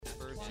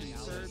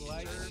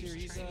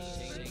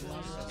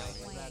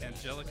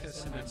Angelica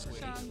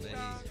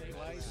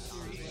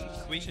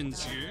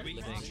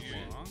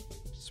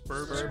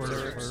Sperb.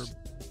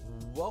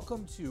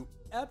 Welcome to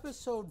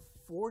episode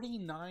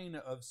 49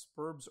 of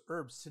Sperb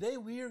Herbs. Today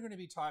we are going to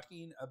be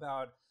talking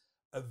about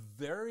a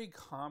very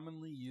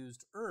commonly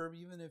used herb,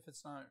 even if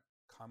it's not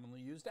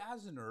commonly used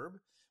as an herb.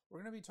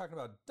 We're going to be talking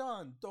about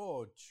Dan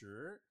Dou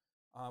Chi,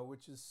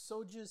 which is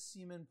Soja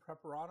semen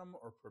preparatum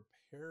or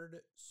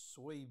prepared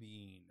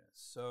soybean.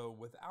 So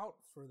without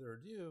further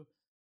ado,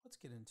 let's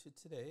get into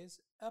today's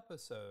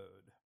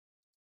episode.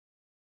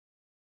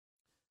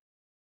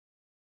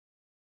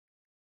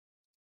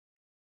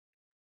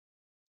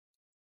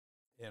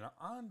 And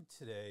on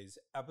today's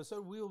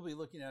episode, we will be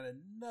looking at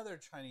another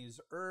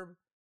Chinese herb,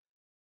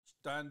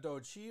 Dan Dou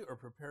Chi or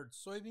prepared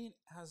soybean,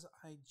 as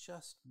I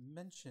just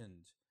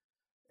mentioned.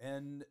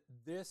 And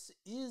this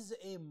is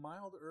a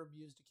mild herb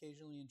used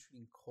occasionally in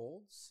treating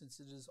colds.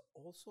 Since it is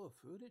also a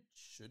food, it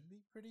should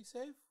be pretty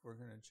safe. We're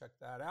going to check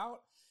that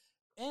out.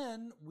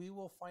 And we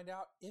will find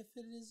out if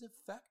it is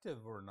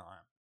effective or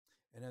not.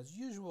 And as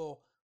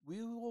usual,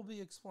 we will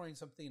be exploring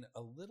something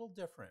a little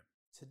different.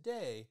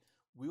 Today,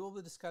 we will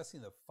be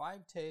discussing the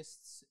 5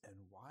 tastes and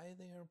why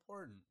they are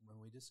important when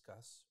we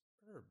discuss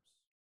herbs.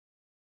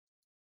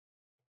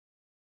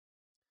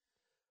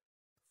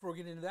 Before we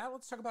get into that,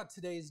 let's talk about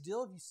today's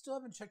deal. If you still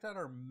haven't checked out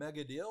our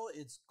mega deal,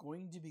 it's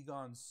going to be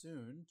gone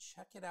soon.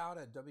 Check it out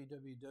at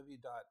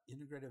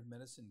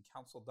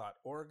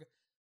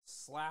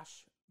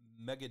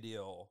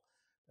www.integrativemedicine.council.org/megadeal.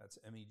 That's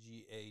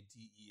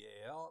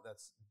MEGADEAL.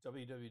 That's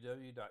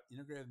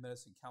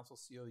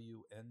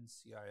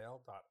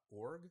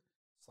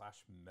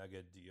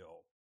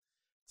www.integrativemedicine.council.org/megadeal.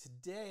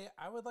 Today,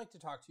 I would like to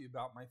talk to you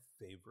about my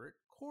favorite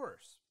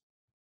course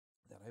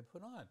that I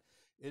put on.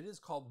 It is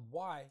called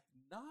Why,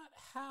 Not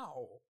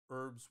How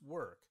Herbs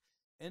Work.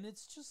 And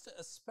it's just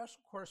a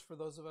special course for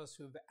those of us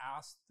who have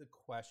asked the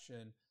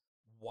question,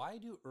 why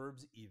do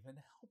herbs even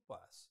help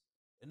us?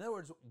 In other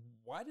words,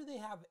 why do they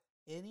have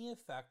any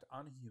effect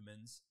on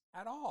humans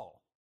at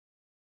all?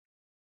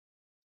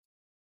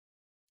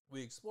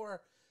 We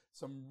explore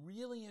some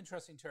really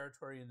interesting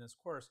territory in this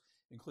course,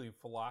 including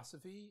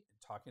philosophy,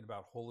 talking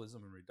about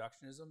holism and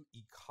reductionism,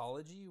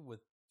 ecology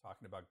with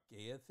talking about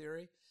Gaia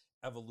theory,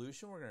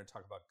 evolution, we're going to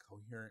talk about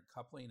coherent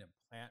coupling and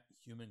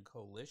plant-human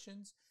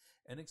coalitions,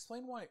 and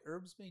explain why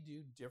herbs may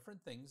do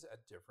different things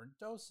at different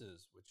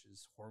doses, which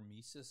is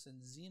hormesis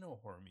and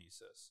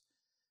xenohormesis.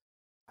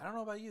 I don't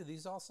know about you,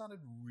 these all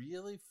sounded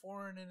really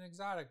foreign and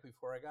exotic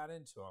before I got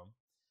into them.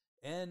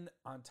 And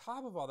on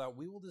top of all that,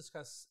 we will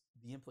discuss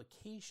the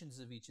implications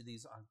of each of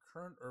these on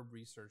current herb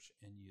research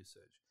and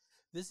usage.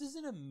 This is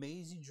an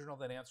amazing journal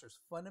that answers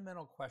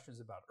fundamental questions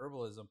about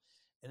herbalism,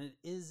 and it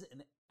is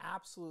an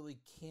absolutely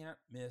can't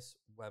miss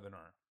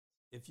webinar.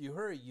 If you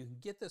hurry, you can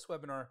get this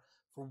webinar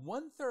for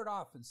 1/3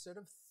 off. Instead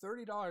of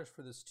 $30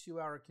 for this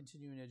 2-hour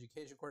continuing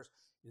education course,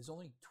 it is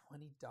only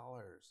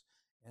 $20.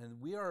 And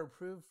we are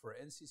approved for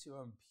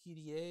NCCOM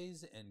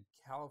PDAs and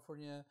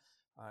California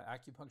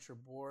Acupuncture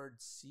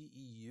Board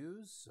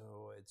CEUs.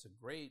 So it's a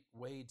great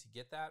way to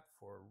get that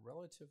for a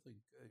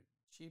relatively good,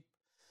 cheap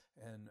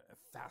and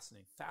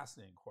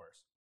fascinating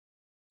course.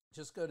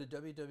 Just go to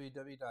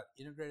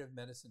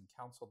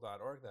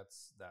www.integrativemedicincouncil.org.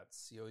 That's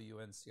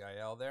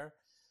COUNCIL there,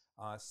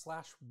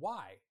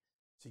 /Y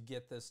to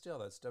get this deal.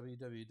 That's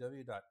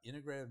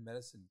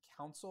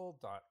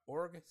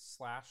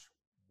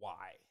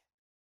www.integrativemedicincouncil.org/Y.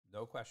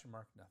 No question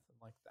mark, nothing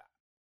like that.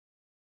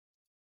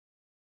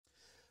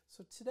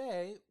 So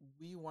today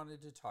we wanted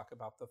to talk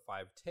about the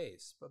 5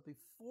 tastes. But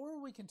before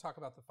we can talk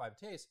about the 5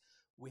 tastes,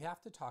 we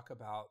have to talk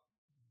about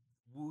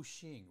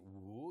Xíng.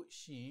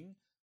 Xíng,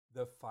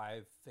 the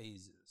 5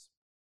 phases.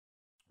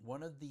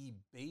 One of the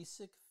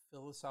basic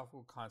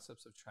philosophical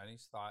concepts of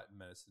Chinese thought and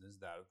medicine is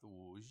that of the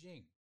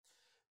Xíng.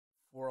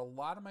 For a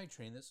lot of my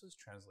training, this was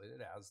translated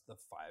as the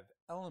 5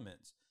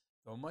 elements,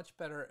 though a much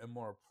better and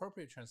more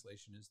appropriate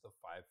translation is the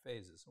 5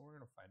 phases. And we're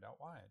going to find out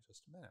why in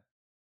just a minute.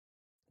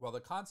 While the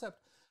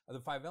concept of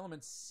the 5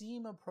 elements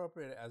seem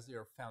appropriate as they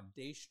are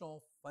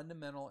foundational,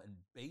 fundamental,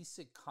 and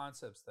basic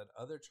concepts that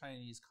other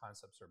Chinese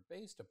concepts are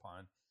based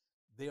upon,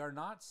 they are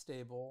not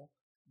stable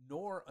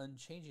nor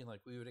unchanging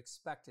like we would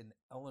expect an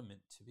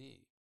element to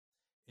be.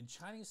 In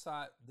Chinese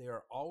thought, they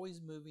are always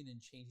moving and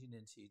changing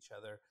into each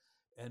other,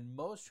 and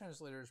most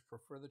translators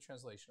prefer the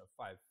translation of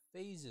 5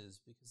 phases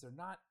because they're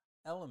not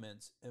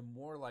elements and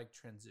more like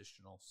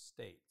transitional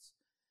states.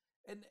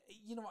 And,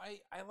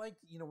 I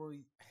like,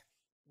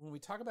 when we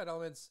talk about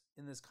elements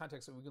in this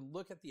context, we can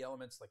look at the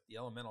elements like the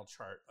elemental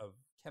chart of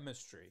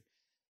chemistry.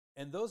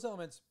 And those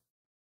elements,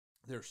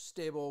 they're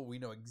stable. We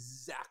know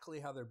exactly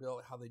how they're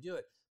built, how they do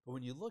it. But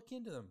when you look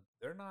into them,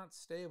 they're not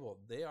stable.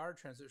 They are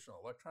transitional.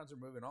 Electrons are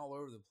moving all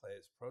over the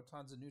place.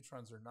 Protons and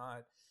neutrons are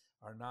not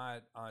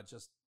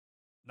just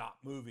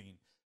not moving.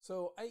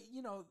 So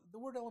the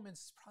word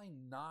elements is probably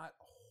not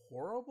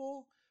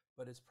horrible,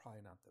 but it's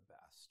probably not the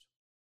best.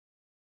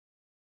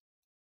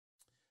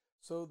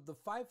 So the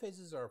 5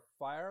 phases are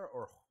fire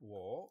or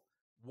huo,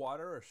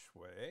 water or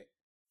shui,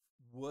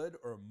 wood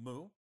or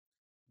mu,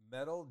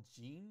 metal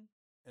Xíng,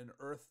 and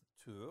earth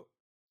Tu.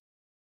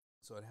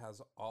 So it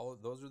has all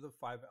of those are the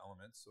 5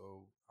 elements.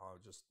 So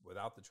just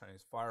without the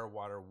Chinese: fire,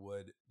 water,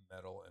 wood,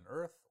 metal, and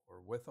earth,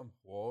 or with them: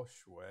 Huo,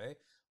 Shui,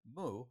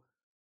 Mu,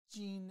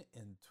 Jin,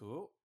 and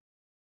Tu.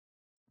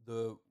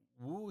 The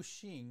Wu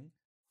Xing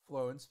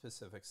flow in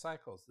specific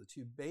cycles. The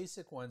 2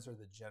 basic ones are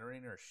the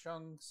generating or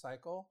Sheng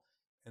cycle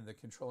and the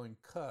controlling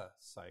Ke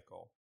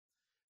cycle.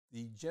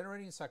 The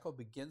generating cycle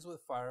begins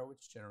with fire,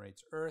 which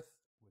generates earth,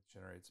 which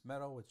generates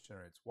metal, which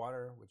generates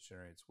water, which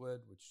generates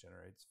wood, which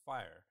generates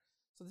fire.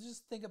 So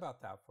just think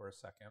about that for a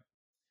second.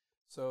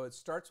 So it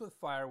starts with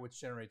fire,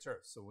 which generates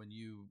earth. So when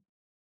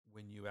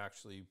you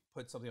actually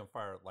put something on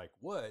fire like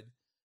wood,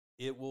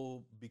 it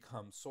will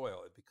become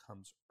soil. It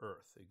becomes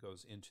earth. It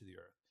goes into the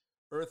earth.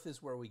 Earth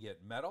is where we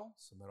get metal.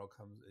 So metal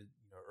comes,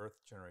 earth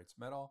generates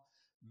metal.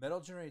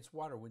 Metal generates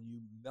water. When you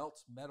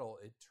melt metal,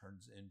 it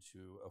turns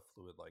into a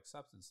fluid-like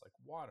substance like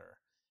water.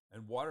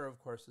 And water, of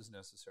course, is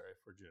necessary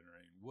for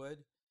generating wood.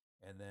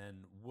 And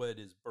then wood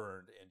is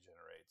burned and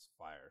generates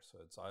fire. So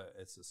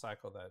it's a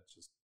cycle that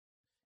just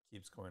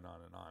keeps going on.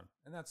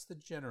 And that's the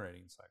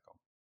generating cycle.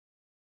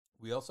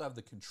 We also have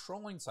the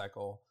controlling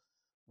cycle,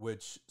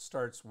 which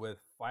starts with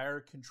fire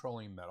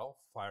controlling metal.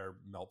 Fire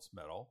melts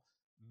metal.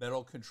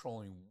 Metal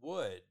controlling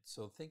wood.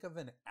 So think of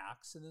an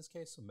axe in this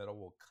case. So metal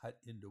will cut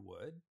into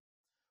wood.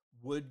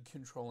 Wood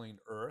controlling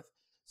earth.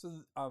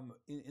 So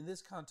in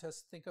this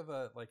context, think of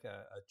a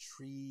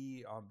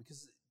tree,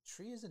 because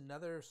tree is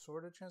another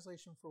sort of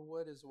translation for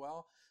wood as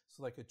well.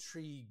 So like a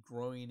tree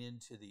growing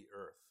into the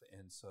earth,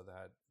 and so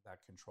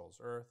that controls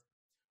earth.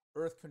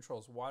 Earth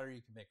controls water.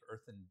 You can make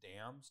earthen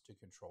dams to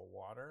control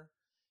water,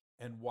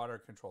 and water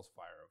controls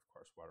fire. Of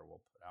course, water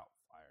will put out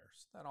fire.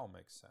 So that all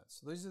makes sense.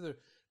 So these are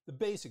the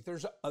basic.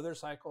 There's other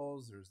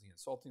cycles. There's the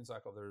insulting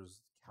cycle.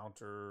 There's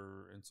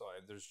counter insult.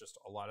 There's just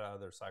a lot of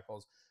other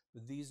cycles,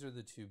 but these are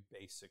the 2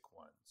 basic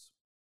ones.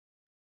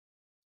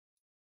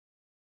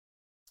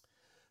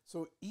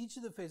 So each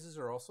of the phases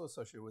are also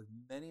associated with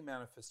many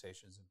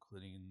manifestations,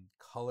 including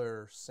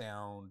color,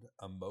 sound,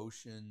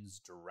 emotions,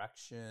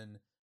 direction,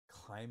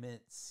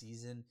 climate,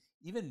 season,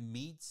 even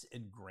meats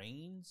and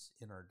grains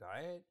in our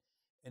diet.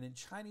 And in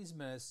Chinese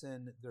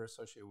medicine, they're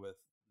associated with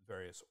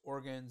various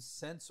organs,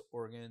 sense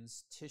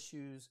organs,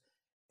 tissues,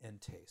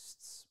 and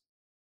tastes.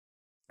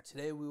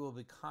 Today, we will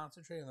be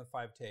concentrating on the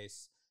 5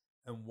 tastes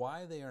and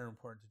why they are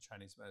important to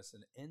Chinese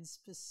medicine, and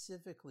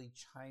specifically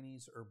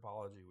Chinese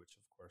herbology, which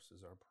of course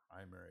is our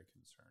primary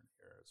concern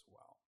here as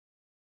well.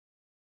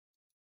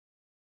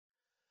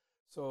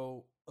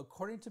 So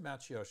according to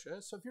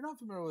Matsuyoshi, so if you're not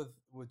familiar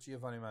with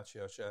Giovanni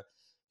Matsuyoshi,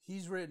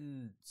 he's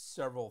written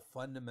several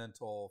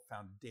fundamental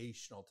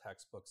foundational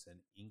textbooks in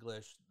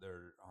English.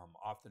 They're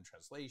often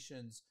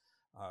translations,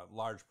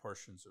 large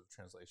portions of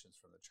translations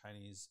from the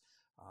Chinese,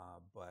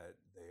 but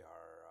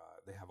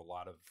they have a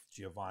lot of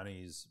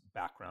Giovanni's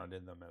background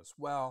in them as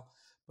well.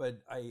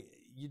 But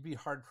you'd be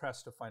hard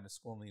pressed to find a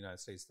school in the United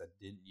States that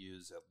didn't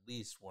use at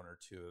least 1 or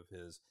 2 of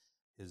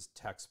his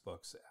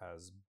textbooks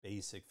as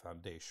basic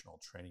foundational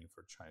training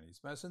for Chinese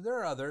medicine. There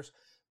are others,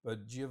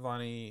 but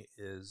Giovanni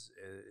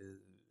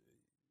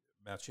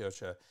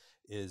Matsuyoshi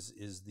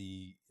is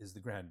the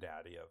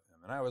granddaddy of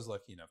him, and I was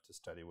lucky enough to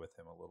study with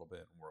him a little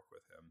bit and work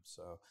with him.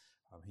 So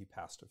he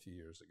passed a few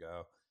years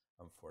ago,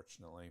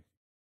 unfortunately,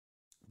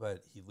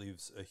 but he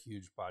leaves a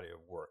huge body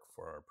of work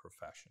for our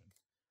profession.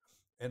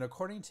 And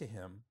according to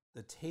him,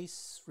 the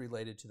tastes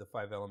related to the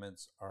 5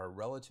 elements are a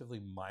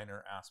relatively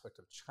minor aspect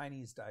of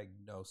Chinese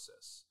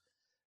diagnosis.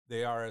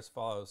 They are as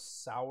follows: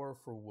 sour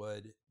for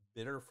wood,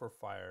 bitter for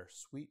fire,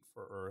 sweet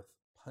for earth,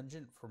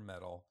 pungent for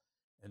metal,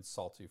 and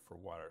salty for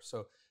water.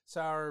 So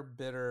sour,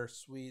 bitter,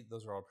 sweet,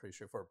 those are all pretty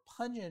straightforward.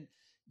 Pungent,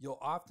 you'll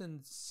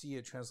often see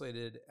it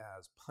translated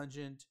as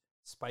pungent,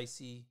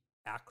 spicy,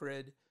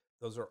 acrid.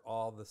 Those are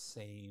all the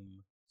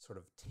same sort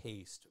of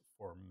taste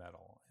for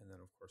metal. And then,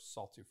 of course,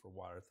 salty for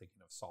water,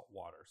 thinking of salt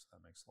water. So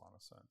that makes a lot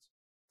of sense.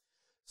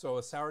 So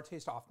a sour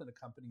taste often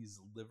accompanies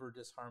liver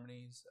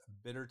disharmonies. A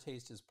bitter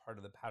taste is part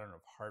of the pattern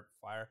of heart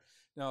fire.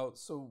 Now,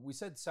 so we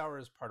said sour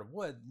is part of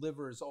wood.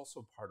 Liver is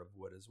also part of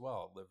wood as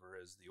well. Liver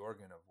is the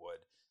organ of wood,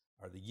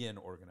 or the yin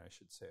organ, I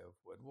should say, of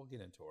wood. We'll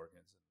get into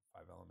organs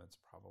and 5 elements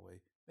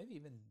probably, maybe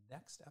even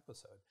next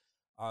episode.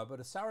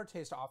 But a sour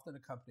taste often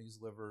accompanies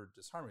liver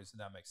disharmonies,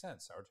 and that makes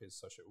sense. Sour taste is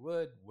associated with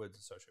wood, wood's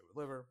associated with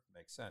liver,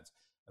 makes sense.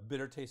 A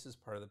bitter taste is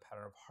part of the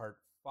pattern of heart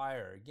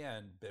fire.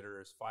 Again, bitter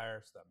is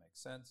fire, so that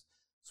makes sense.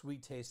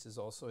 Sweet taste is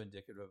also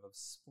indicative of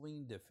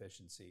spleen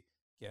deficiency.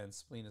 Again,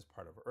 spleen is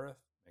part of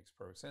earth, makes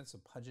perfect sense. A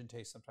pungent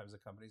taste sometimes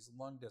accompanies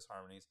lung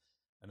disharmonies,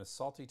 and a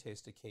salty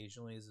taste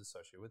occasionally is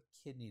associated with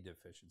kidney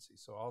deficiency.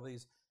 So all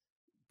these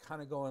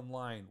kind of go in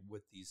line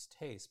with these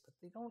tastes, but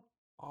they don't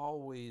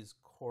always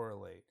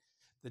correlate.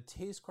 The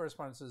taste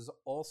correspondences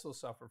also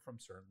suffer from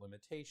certain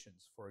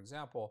limitations. For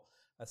example,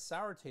 a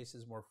sour taste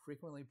is more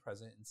frequently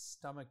present in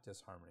stomach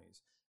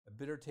disharmonies. A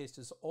bitter taste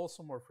is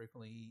also more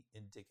frequently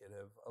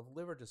indicative of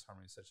liver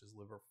disharmonies, such as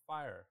liver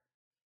fire.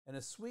 And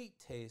a sweet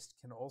taste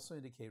can also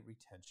indicate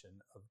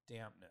retention of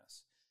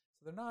dampness.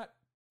 So they're not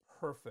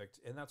perfect.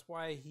 And that's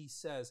why he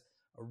says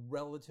a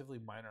relatively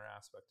minor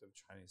aspect of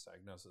Chinese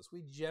diagnosis.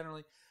 We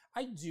generally,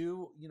 I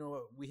do,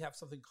 we have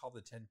something called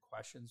the 10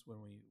 questions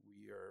when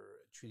we are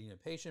treating a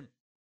patient.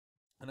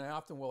 And I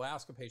often will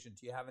ask a patient,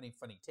 do you have any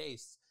funny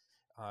tastes?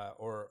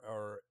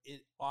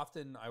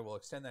 Often I will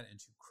extend that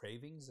into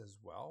cravings as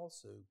well.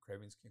 So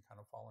cravings can kind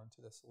of fall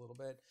into this a little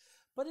bit,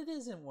 but it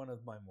isn't one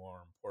of my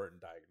more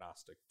important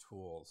diagnostic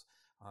tools.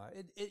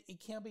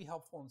 It can be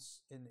helpful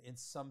in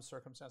some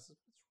circumstances,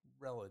 but it's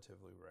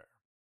relatively rare.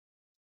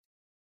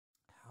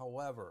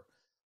 However,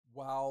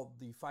 while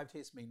the 5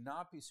 tastes may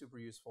not be super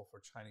useful for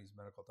Chinese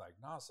medical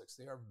diagnostics,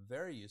 they are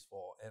very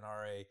useful and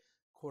are a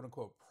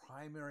quote-unquote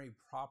primary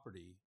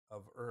property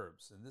of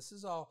herbs. And this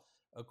is all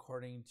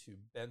according to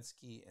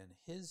Bensky and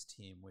his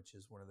team, which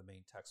is one of the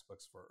main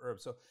textbooks for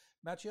herbs. So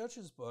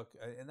Maciocha's book,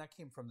 and that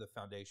came from the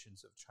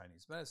Foundations of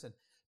Chinese Medicine,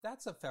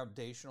 that's a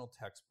foundational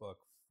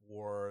textbook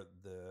for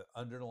the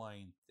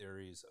underlying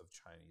theories of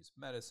Chinese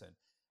medicine.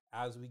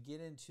 As we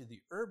get into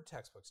the herb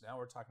textbooks, now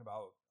we're talking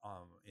about,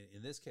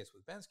 in this case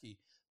with Bensky,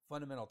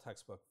 fundamental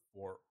textbook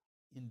for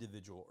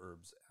individual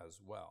herbs as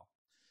well.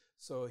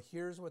 So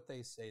here's what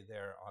they say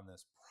there on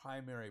this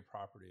primary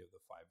property of the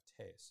 5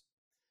 tastes.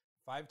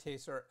 5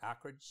 tastes are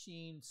acrid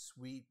Xíng,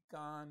 sweet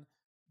gan,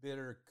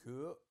 bitter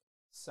ku,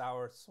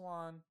 sour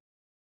suan,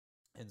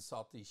 and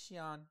salty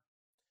xian.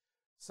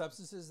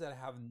 Substances that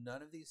have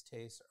none of these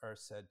tastes are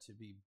said to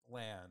be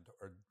bland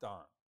or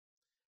dang.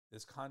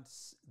 This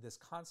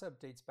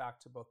concept dates back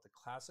to both the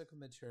Classic of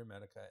Materia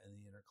Medica and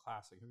the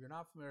Interclassic. If you're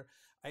not familiar,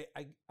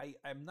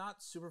 I'm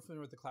not super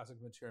familiar with the Classic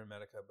of Materia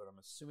Medica, but I'm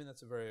assuming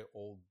that's a very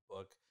old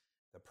book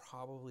that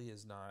probably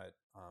is not,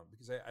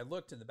 because I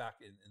looked in the back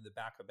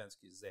of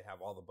Bensky's, they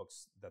have all the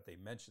books that they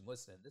mentioned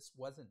listed, and this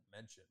wasn't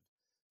mentioned.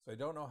 So I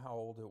don't know how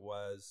old it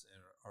was,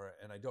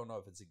 and I don't know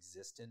if it's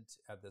existent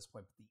at this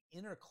point, but the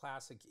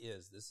Interclassic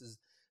this is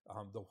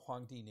the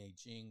Huangdi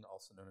Neijing,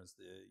 also known as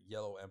the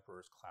Yellow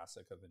Emperor's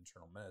Classic of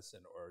Internal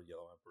Medicine, or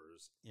Yellow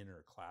Emperor's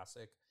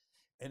Interclassic.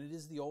 And it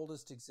is the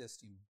oldest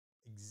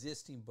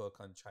existing book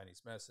on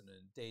Chinese medicine, and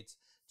it dates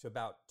to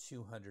about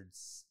 200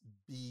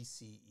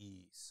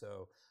 BCE.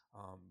 So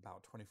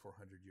about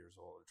 2,400 years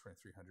old, or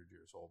 2,300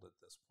 years old at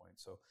this point.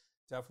 So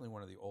definitely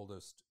one of the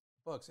oldest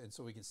books. And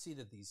so we can see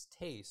that these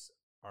tastes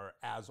are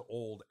as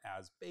old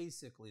as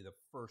basically the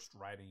first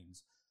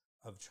writings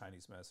of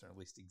Chinese medicine, or at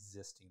least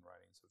existing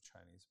writings of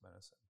Chinese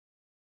medicine.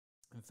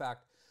 In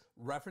fact,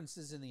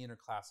 references in the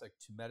Interclassic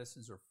to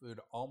medicines or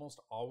food almost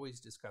always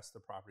discuss the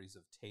properties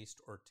of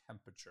taste or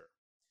temperature.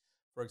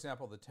 For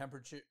example, the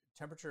temperature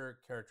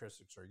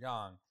characteristics are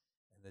yang,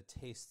 and the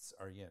tastes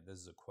are yin. This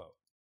is a quote.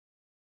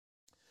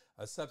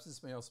 A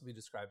substance may also be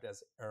described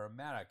as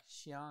aromatic,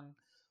 xiang,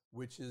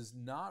 which is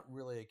not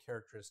really a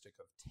characteristic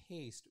of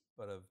taste,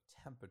 but of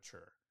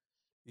temperature.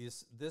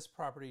 This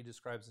property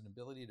describes an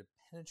ability to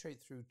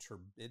penetrate through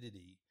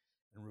turbidity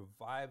and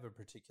revive a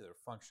particular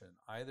function,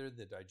 either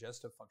the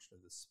digestive function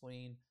of the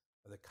spleen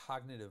or the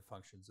cognitive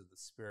functions of the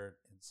spirit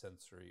and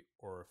sensory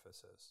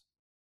orifices.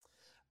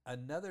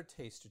 Another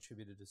taste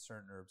attributed to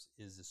certain herbs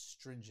is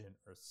astringent,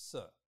 or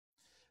se.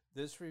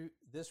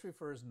 This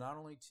refers not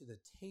only to the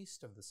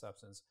taste of the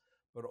substance,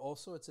 but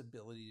also its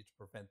ability to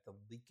prevent the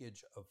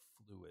leakage of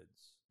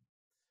fluids.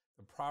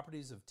 The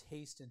properties of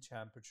taste and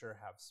temperature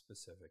have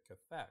specific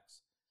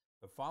effects.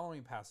 The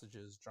following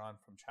passages drawn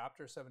from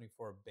chapter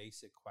 74,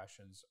 Basic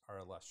Questions, are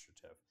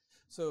illustrative.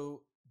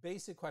 So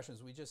basic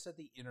questions, we just said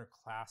the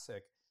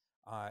Interclassic,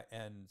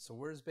 and so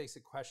where does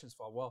Basic Questions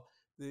fall? Well,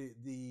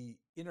 the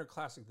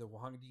Interclassic, the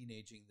Huangdi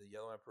Neijing, the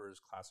Yellow Emperor's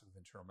Classic of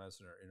Internal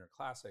Medicine, or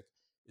Interclassic,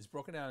 is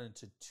broken down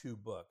into 2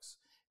 books,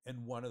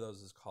 and one of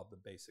those is called the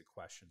Basic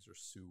Questions, or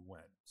Su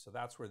Wen. So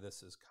that's where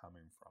this is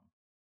coming from.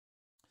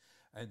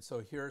 And so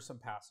here are some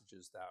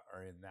passages that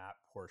are in that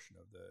portion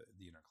of the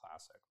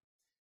Interclassic.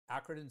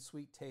 Acrid and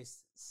sweet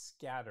tastes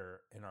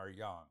scatter and are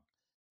yang.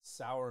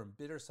 Sour and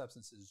bitter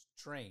substances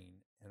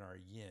drain and are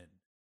yin.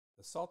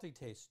 The salty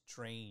taste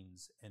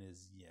drains and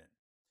is yin.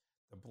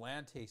 The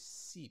bland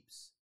taste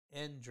seeps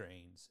and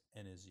drains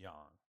and is yang.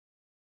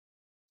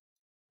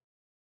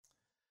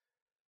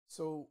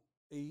 So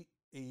a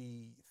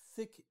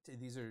thick,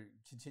 these are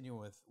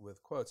continuing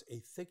with quotes, a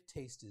thick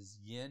taste is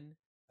yin,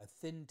 a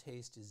thin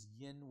taste is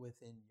yin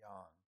within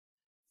yang.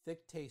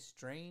 Thick taste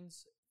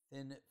drains,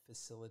 thin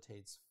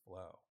facilitates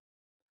flow.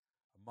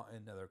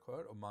 Another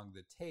quote, among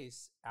the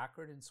tastes,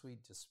 acrid and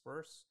sweet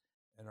disperse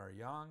and are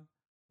yang,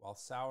 while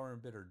sour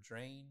and bitter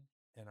drain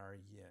and are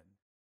yin.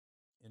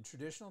 In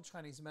traditional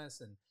Chinese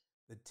medicine,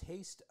 the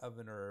taste of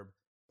an herb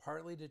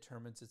partly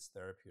determines its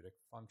therapeutic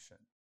function.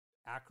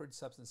 Acrid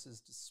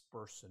substances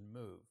disperse and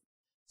move.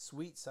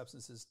 Sweet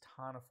substances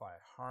tonify,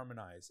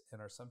 harmonize,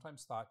 and are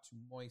sometimes thought to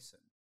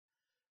moisten.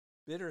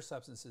 Bitter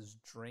substances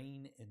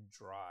drain and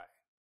dry.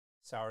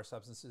 Sour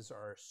substances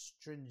are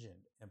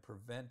astringent and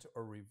prevent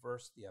or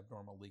reverse the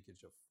abnormal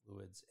leakage of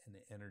fluids and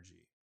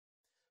energy.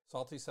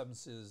 Salty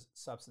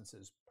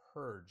substances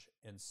purge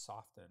and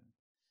soften.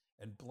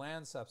 And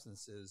bland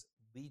substances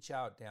leach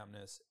out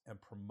dampness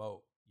and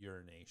promote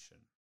urination.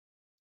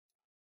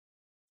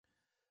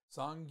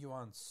 Zhang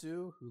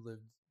Yuansu, who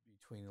lived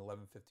between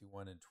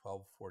 1151 and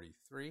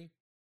 1243,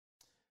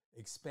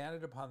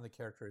 expanded upon the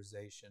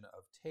characterization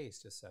of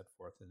taste as set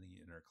forth in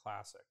the Inner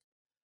Classic.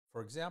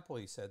 For example,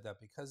 he said that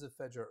because the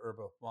Fedra herb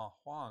of Ma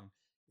Huang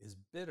is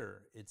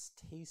bitter, its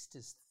taste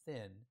is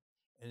thin,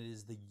 and it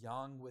is the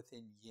yang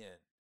within yin.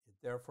 It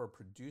therefore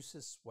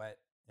produces sweat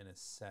and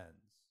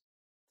ascends.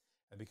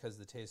 And because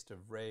the taste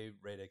of Rei,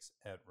 radix,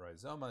 et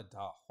rhizoma,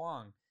 Da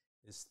Huang,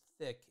 is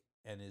thick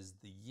and is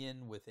the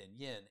yin within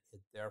yin,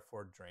 it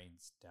therefore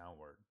drains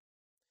downward.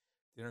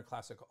 The Inner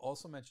Classic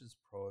also mentions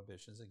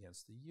prohibitions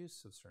against the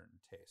use of certain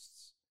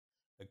tastes.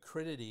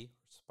 Acridity,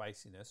 or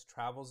spiciness,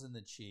 travels in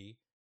the qi.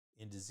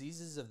 In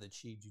diseases of the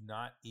qi, do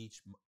not eat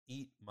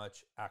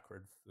much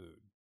acrid food.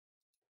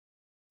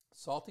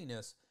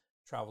 Saltiness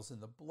travels in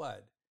the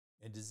blood.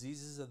 In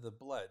diseases of the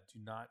blood, do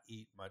not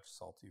eat much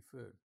salty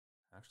food.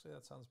 Actually,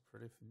 that sounds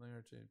pretty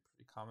familiar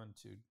pretty common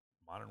to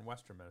modern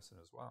Western medicine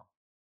as well.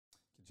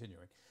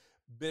 Continuing.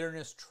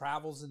 Bitterness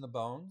travels in the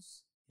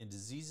bones. In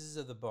diseases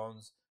of the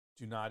bones,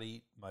 do not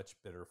eat much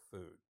bitter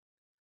food.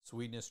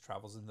 Sweetness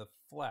travels in the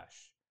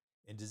flesh.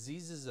 In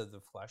diseases of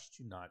the flesh,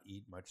 do not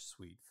eat much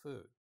sweet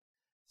food.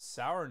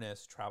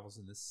 Sourness travels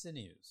in the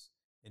sinews.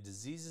 In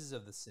diseases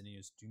of the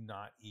sinews, do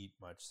not eat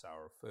much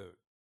sour food.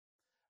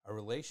 A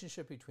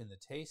relationship between the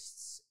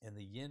tastes and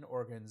the yin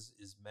organs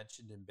is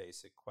mentioned in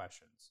basic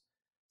questions.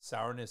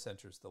 Sourness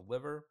enters the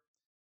liver,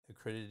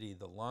 acridity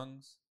the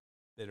lungs,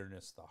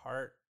 bitterness the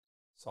heart,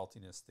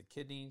 saltiness the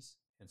kidneys,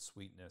 and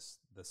sweetness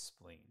the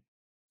spleen.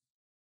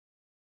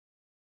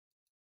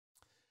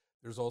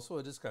 There's also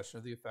a discussion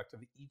of the effect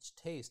of each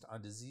taste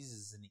on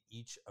diseases in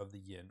each of the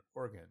yin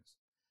organs.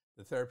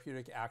 The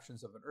therapeutic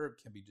actions of an herb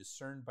can be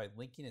discerned by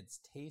linking its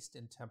taste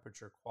and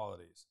temperature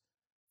qualities.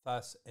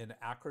 Thus, an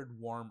acrid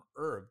warm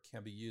herb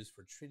can be used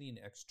for treating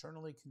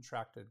externally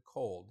contracted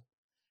cold,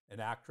 an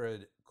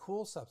acrid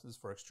cool substance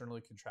for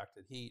externally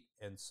contracted heat,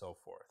 and so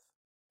forth.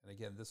 And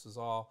again, this is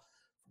all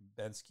from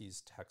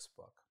Bensky's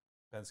textbook,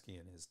 Bensky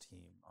and his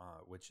team,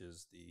 which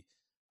is the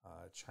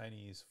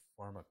Chinese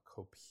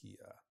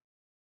Pharmacopoeia.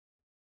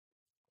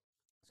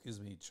 Excuse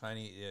me,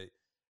 Chinese,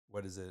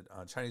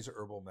 Chinese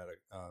Herbal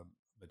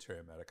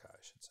Materia Medica,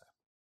 I should say.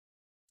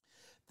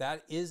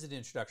 That is an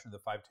introduction to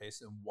the five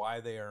tastes and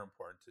why they are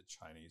important to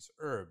Chinese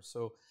herbs.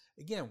 So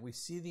again, we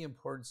see the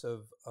importance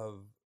of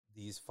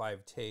these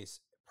five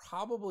tastes.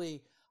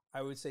 Probably,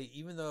 I would say,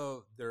 even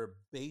though they're a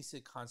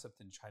basic concept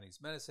in Chinese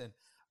medicine,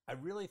 I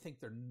really think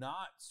they're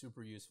not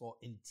super useful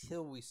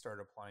until we start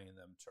applying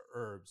them to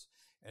herbs,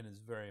 and it's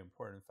very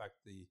important. In fact,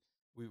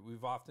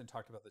 we've often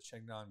talked about the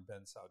Shengnang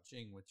Ben Sao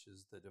Jing, which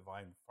is the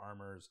Divine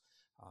Farmer's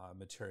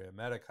Materia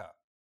Medica.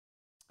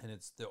 And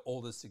it's the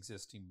oldest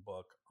existing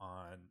book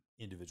on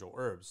individual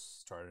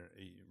herbs,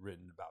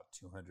 written about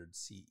 200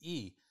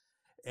 CE.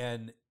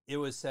 And it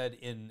was said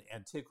in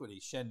antiquity,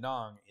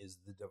 Shengnang is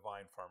the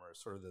divine farmer,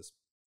 sort of this,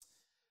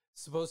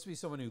 supposed to be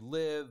someone who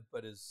lived,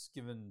 but is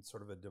given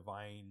sort of a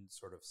divine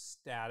sort of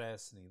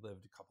status. And he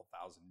lived a couple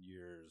thousand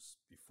years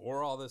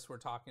before all this we're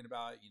talking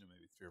about,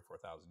 maybe 3,000 or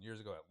 4,000 years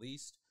ago at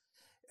least.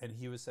 And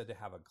he was said to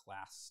have a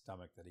glass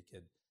stomach, that he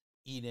could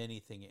eat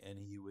anything and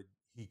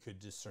he could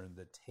discern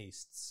the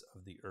tastes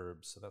of the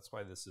herbs. So that's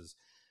why this is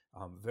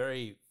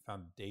very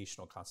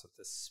foundational concept,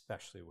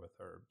 especially with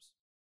herbs.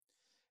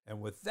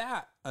 And with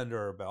that under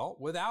our belt,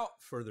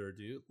 without further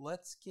ado,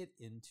 let's get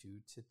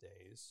into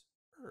today's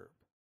herb,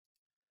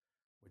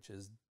 which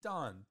is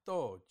Dan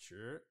Dou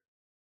Chi,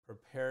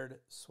 prepared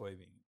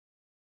soybean.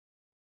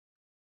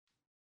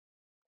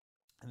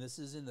 And this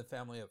is in the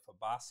family of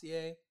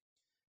Fabaceae.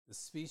 The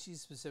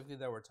species specifically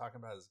that we're talking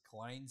about is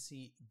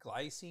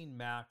Glycine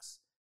max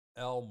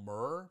L.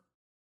 Murr,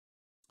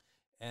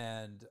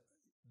 and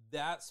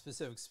that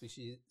specific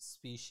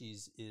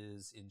species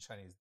is in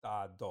Chinese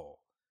Da Dou,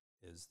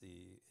 is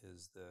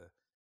the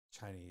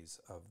Chinese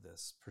of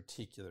this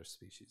particular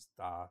species,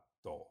 Da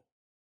Dou,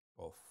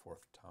 both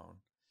fourth tone.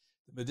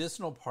 The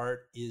medicinal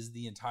part is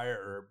the entire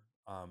herb.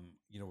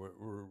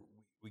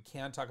 We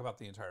can talk about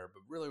the entire herb,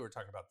 but really we're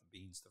talking about the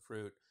beans, the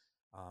fruit,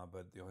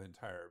 but the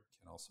entire herb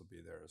can also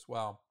be there as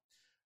well.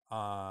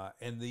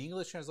 And the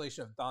English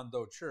translation of Dan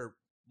Dou Chi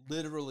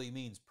literally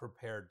means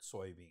prepared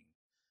soybean.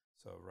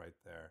 So right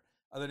there.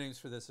 Other names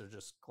for this are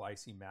just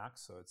Glycine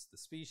max. So it's the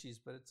species,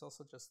 but it's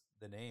also just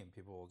the name.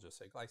 People will just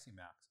say Glycine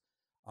max.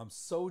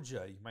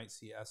 Soja, you might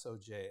see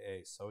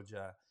S-O-J-A,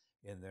 soja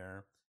in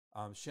there.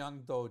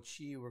 Xiang Dou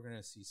Chi, we're going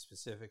to see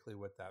specifically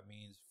what that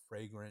means.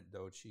 Fragrant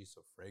Dou Chi,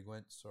 so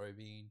fragrant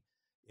soybean.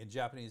 In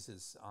Japanese,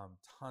 it's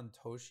Tan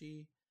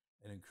Toshi,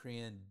 and in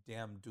Korean,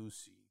 Dan Dou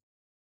Chi.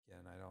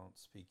 Again, I don't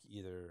speak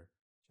either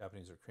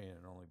Japanese or Korean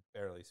and only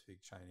barely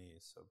speak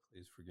Chinese, so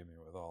please forgive me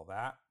with all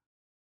that.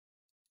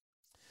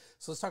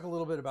 So let's talk a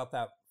little bit about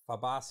that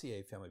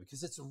Fabaceae family,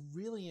 because it's a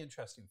really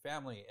interesting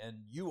family,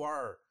 and you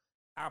are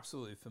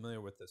absolutely familiar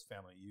with this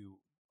family. You,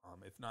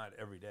 if not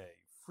every day,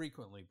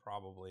 frequently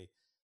probably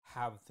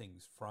have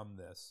things from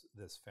this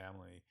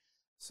family.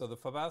 So the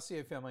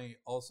Fabaceae family,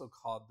 also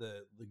called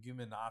the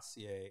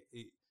Leguminosae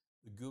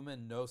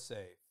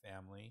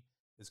family.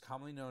 is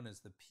commonly known as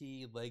the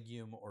pea,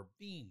 legume, or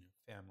bean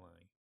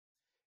family.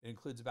 It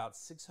includes about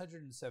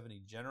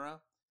 670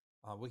 genera.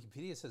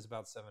 Wikipedia says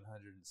about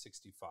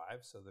 765,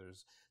 so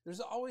there's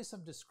always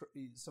some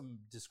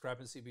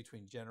discrepancy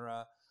between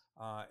genera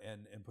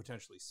and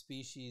potentially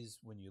species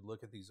when you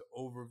look at these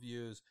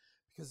overviews,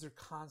 because they're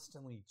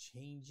constantly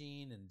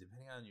changing and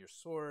depending on your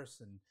source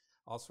and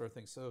all sort of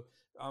things. So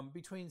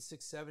between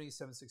 670,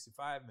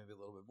 765, maybe a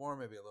little bit more,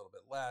 maybe a little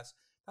bit less.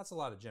 That's a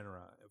lot of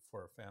genera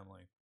for a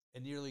family.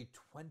 And nearly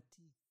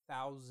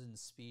 20,000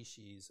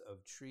 species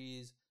of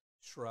trees,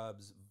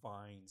 shrubs,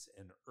 vines,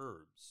 and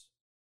herbs.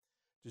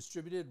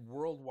 Distributed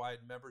worldwide,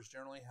 members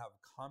generally have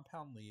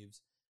compound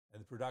leaves and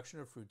the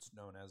production of fruits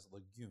known as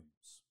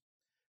legumes.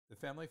 The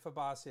family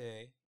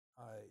Fabaceae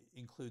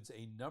includes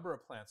a number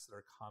of plants that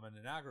are common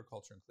in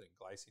agriculture, including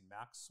Glycine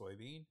max,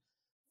 soybean,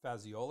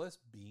 Phaseolus,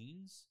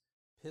 beans,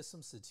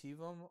 Pisum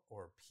sativum,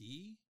 or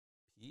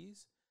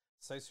peas,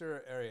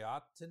 Cicer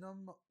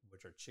areatinum,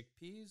 which are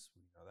chickpeas,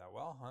 we know that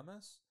well,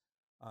 hummus,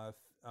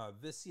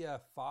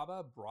 Vicia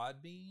faba,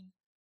 broad bean,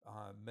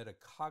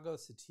 Medicago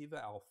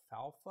sativa,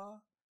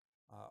 alfalfa,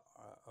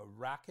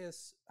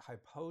 Arachis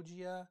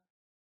hypogaea,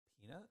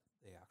 peanut,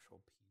 the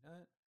actual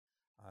peanut,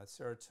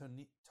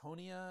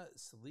 Serotonia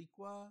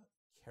siliqua,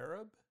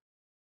 carob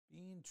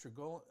bean,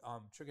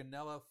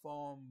 Trigonella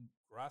foam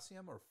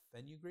gracium, or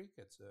fenugreek,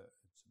 it's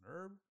an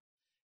herb,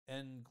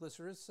 and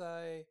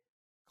Glycyrrhizae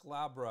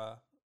glabra,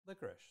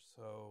 licorice.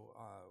 So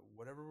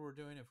whatever we're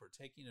doing, if we're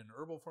taking an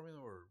herbal formula,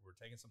 we're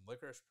taking some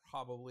licorice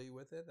probably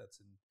with it. That's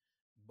in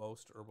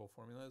most herbal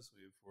formulas.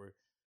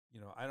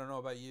 I don't know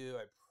about you,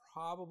 I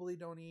probably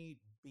don't eat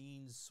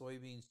beans,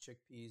 soybeans,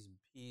 chickpeas, and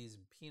peas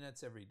and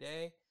peanuts every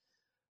day,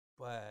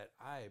 but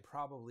I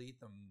probably eat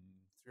them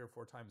 3 or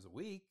 4 times a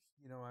week,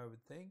 I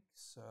would think.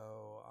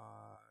 So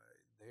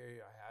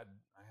I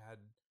had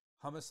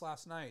hummus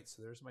last night,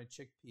 so there's my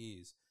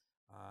chickpeas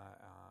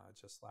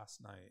just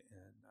last night,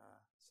 and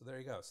so there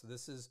you go. So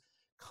this is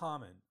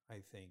common,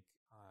 I think,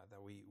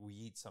 that we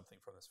eat something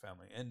from this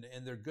family, and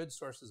they're good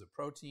sources of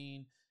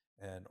protein,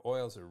 and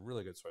oils are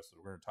really good sources.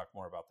 We're going to talk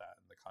more about that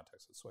in the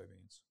context of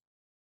soybeans.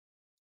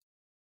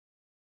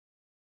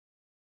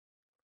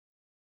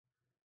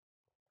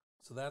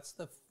 So that's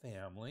the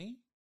family.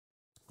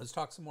 Let's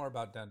talk some more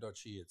about Dan Dou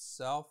Chi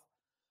itself.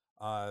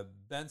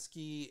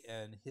 Bensky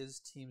and his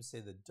team say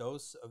the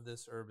dose of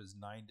this herb is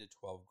 9 to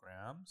 12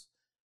 grams.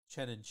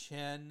 Chen and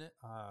Chen,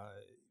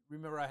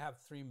 remember I have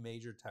 3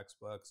 major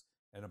textbooks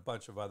and a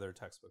bunch of other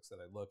textbooks that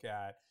I look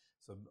at.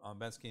 So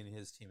Bensky and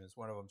his team is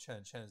one of them. Chen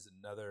and Chen is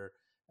another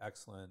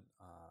excellent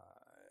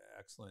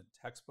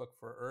textbook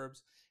for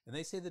herbs. And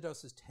they say the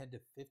dose is 10 to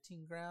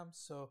 15 grams,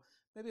 so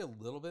maybe a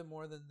little bit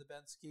more than the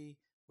Bensky,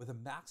 with a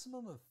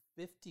maximum of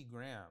 50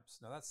 grams.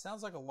 Now that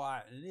sounds like a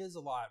lot, and it is a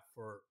lot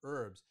for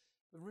herbs.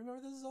 But remember,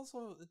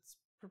 it's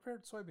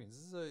prepared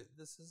soybeans.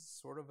 This is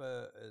sort of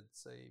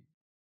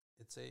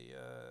it's a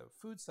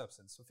food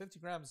substance. So 50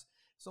 grams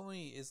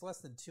is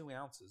less than 2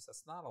 ounces.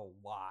 That's not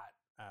a lot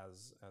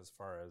as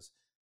far as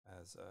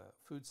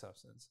food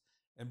substance.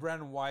 And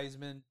Brandon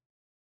Wiseman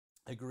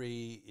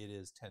agree it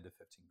is 10 to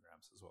 15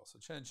 grams as well. So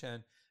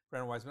Chen,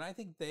 Brandon Wiseman, I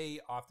think they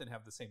often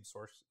have the same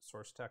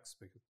source text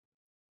because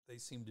they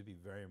seem to be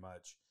very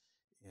much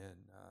in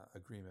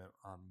agreement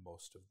on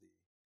most of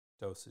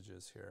the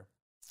dosages here.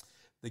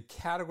 The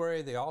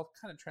category, they all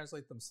kind of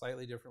translate them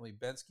slightly differently.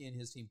 Bensky and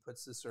his team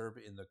puts this herb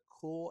in the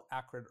cool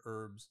acrid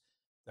herbs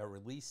that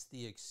release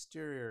the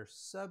exterior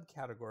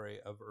subcategory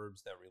of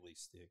herbs that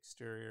release the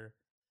exterior.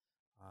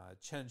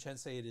 Chen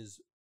say it is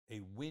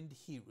a wind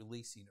heat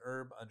releasing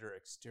herb under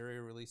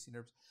exterior releasing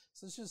herbs.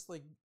 So it's just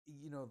like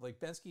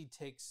Bensky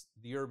takes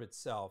the herb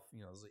itself,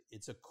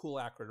 it's a cool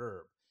acrid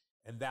herb,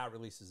 and that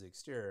releases the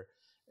exterior.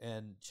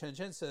 And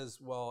Chen says,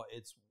 well,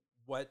 it's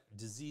what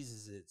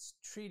diseases it's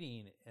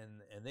treating,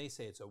 and they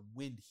say it's a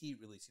wind heat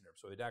releasing herb.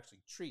 So it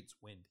actually treats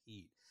wind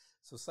heat.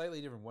 So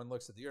slightly different. One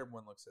looks at the herb,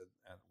 one looks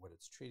at what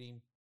it's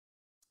treating.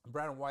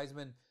 Brandon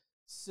Wiseman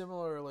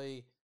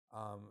similarly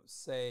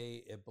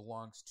say it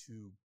belongs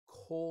to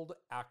cold,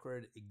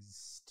 acrid,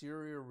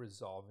 exterior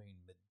resolving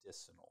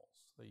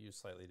medicinals. They use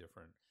slightly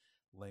different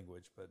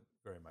language, but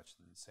very much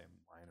in the same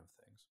line of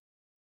things.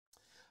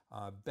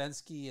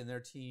 Bensky and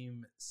their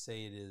team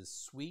say it is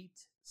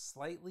sweet,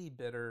 slightly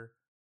bitter,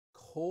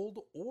 cold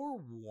or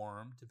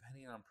warm,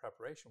 depending on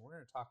preparation. We're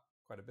going to talk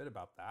quite a bit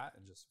about that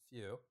in just a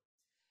few.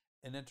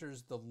 And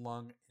enters the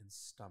lung and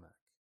stomach.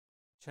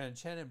 Chen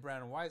and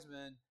Brandon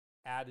Wiseman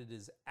added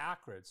is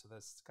acrid, so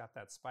that's got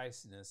that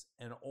spiciness,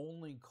 and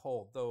only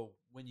cold. Though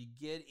when you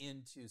get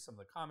into some of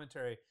the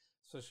commentary,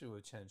 especially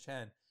with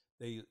Chen,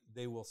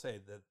 they will say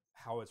that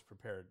how it's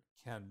prepared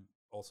can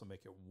also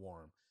make it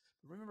warm.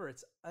 But remember,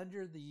 it's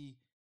under the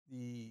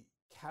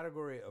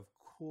category of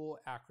cool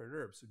acrid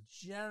herbs. So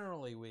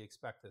generally, we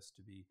expect this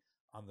to be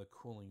on the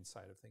cooling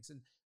side of things.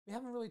 And we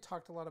haven't really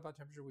talked a lot about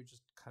temperature. We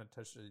just kind of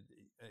touched it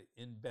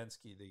in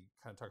Bensky. They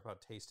kind of talk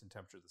about taste and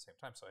temperature at the same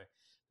time. So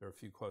there are a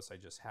few quotes I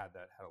just had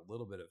that had a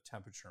little bit of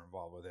temperature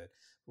involved with it.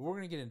 But we're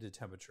going to get into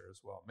temperature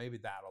as well. Maybe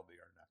that'll be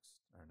our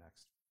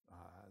next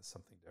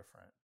something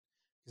different.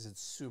 because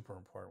it's super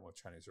important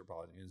with Chinese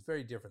herbology. It's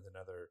very different than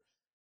other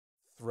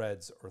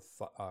threads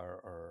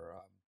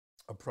or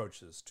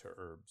approaches to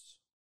herbs.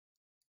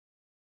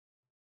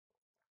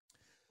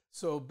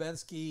 So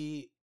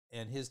Bensky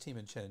and his team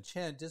in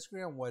Chen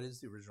disagree on what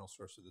is the original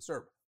source of this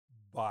herb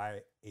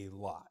by a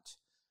lot.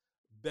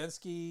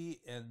 Bensky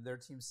and their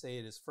team say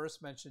it is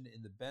first mentioned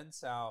in the Ben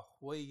Cao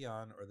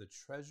Huiyan, or the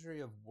Treasury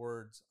of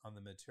Words on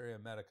the Materia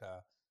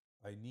Medica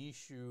by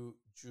Nishu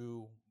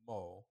Zhu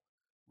Mo,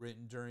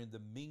 written during the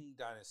Ming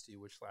Dynasty,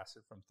 which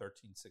lasted from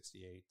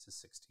 1368 to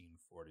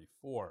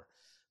 1644.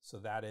 So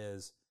that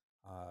is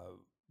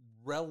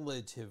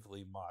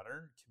relatively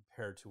modern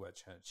compared to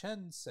what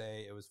Chen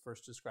say. It was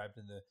first described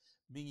in the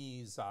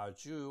Mingyi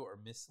Zaju, or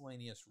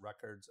Miscellaneous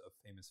Records of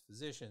Famous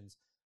Physicians,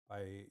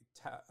 by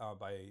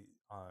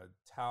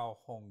Tao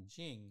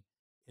Hongjing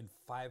in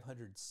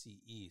 500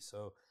 CE.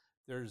 So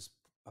there's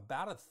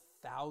about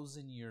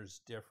 1,000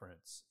 years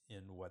difference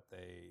in where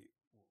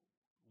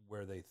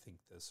they think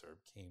this herb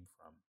came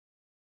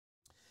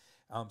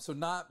from. So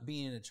not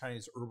being a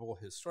Chinese herbal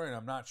historian,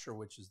 I'm not sure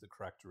which is the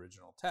correct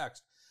original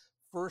text.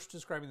 First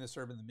describing this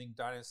herb in the Ming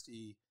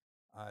Dynasty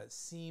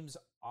seems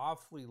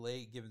awfully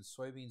late, given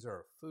soybeans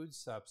are a food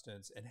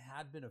substance and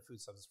had been a food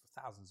substance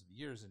for thousands of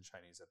years in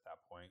China at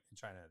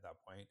that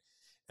point.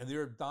 And the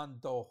herb Dan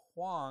Dou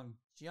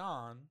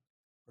Jian,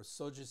 or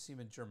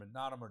Sojaceae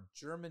germinatum, or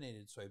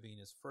germinated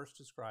soybean, is first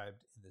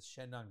described in the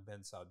Shennong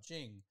Bencao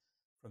Jing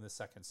from the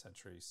 2nd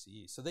century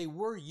CE. So they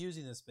were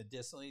using this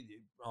medicinally,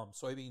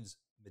 soybeans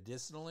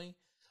medicinally.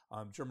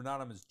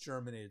 Germinatum is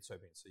germinated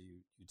soybean. So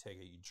you take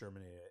it, you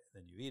germinate it,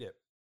 and then you eat it.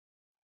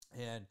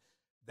 And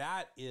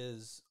that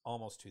is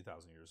almost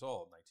 2,000 years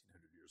old,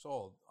 1,900 years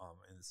old.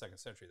 In the 2nd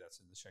century, that's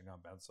in the Shennong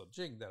Bencao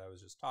Jing that I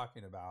was just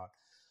talking about.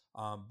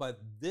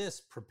 But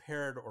this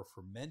prepared or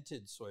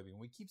fermented soybean,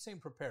 we keep saying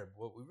prepared,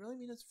 but what we really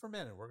mean is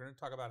fermented. We're going to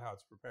talk about how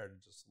it's prepared in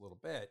just a little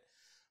bit,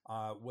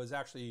 was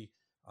actually,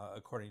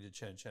 according to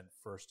Chen,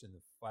 first in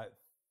the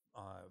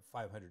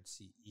 500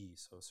 CE,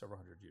 so several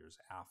hundred years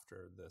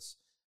after this,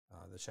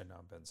 the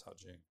Shennong Bencao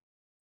Jing.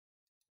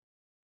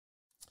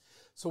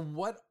 So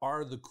what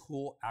are the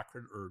cool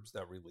acrid herbs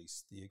that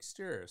release the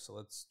exterior? So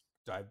let's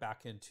dive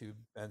back into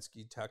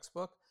Bensky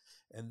textbook.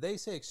 And they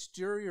say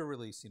exterior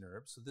releasing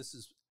herbs. So this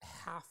is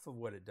half of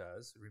what it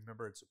does.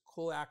 Remember, it's a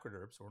cool acrid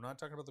herb. So we're not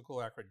talking about the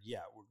cool acrid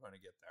yet. We're going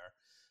to get there.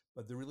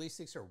 But the release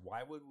the exterior,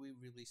 why would we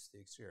release the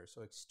exterior?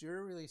 So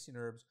exterior releasing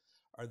herbs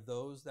are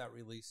those that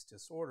release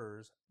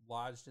disorders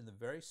lodged in the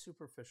very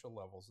superficial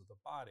levels of the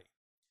body.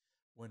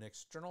 When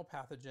external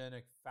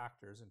pathogenic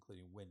factors,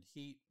 including wind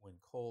heat, wind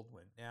cold,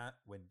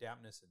 wind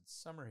dampness, and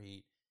summer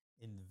heat,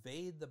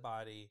 invade the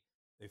body,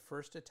 they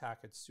first attack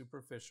its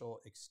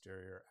superficial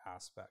exterior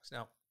aspects.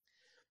 Now,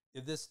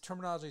 if this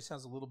terminology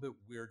sounds a little bit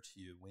weird to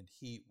you, wind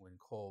heat, wind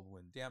cold,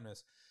 wind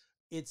dampness,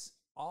 it's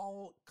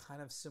all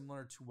kind of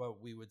similar to what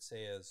we would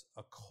say as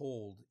a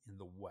cold in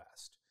the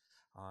West.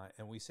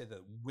 And we say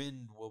that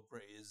wind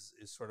is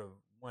sort of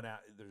one out.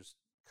 There's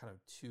kind of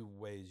two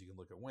ways you can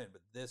look at wind,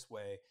 but this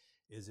way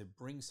is it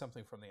brings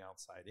something from the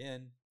outside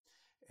in,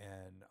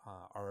 and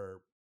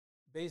our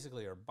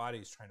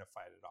body's trying to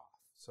fight it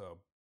off. So,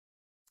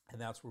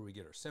 and that's where we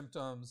get our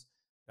symptoms.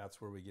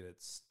 That's where we get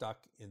it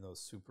stuck in those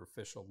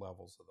superficial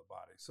levels of the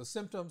body. So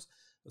symptoms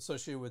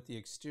associated with the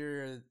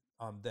exterior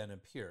then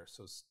appear.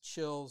 So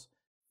chills,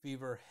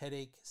 fever,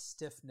 headache,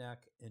 stiff neck,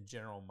 and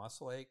general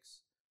muscle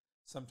aches.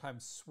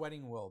 Sometimes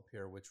sweating will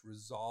appear, which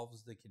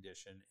resolves the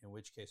condition, in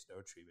which case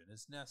no treatment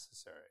is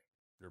necessary.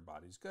 Your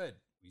body's good.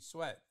 We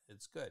sweat.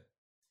 It's good.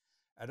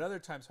 At other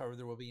times, however,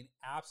 there will be an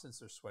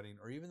absence of sweating,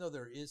 or even though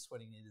there is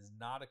sweating, it is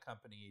not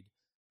accompanied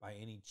by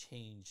any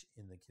change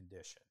in the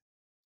condition.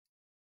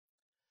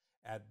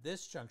 At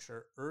this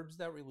juncture, herbs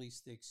that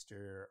release the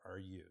exterior are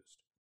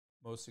used.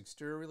 Most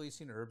exterior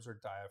releasing herbs are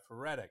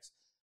diaphoretics.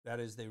 That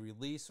is, they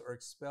release or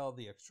expel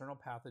the external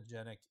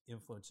pathogenic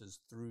influences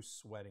through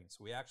sweating.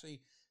 So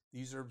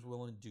these herbs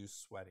will induce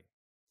sweating.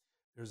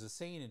 There's a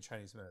saying in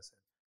Chinese medicine,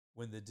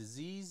 when the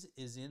disease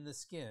is in the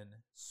skin,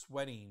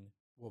 sweating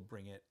will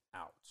bring it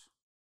out.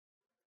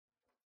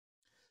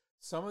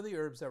 Some of the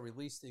herbs that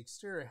release the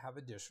exterior have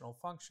additional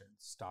functions,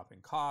 stopping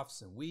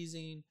coughs and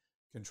wheezing,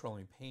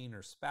 controlling pain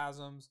or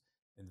spasms,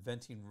 and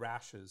venting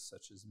rashes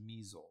such as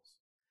measles.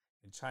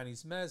 In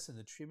Chinese medicine,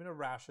 the treatment of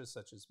rashes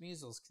such as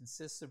measles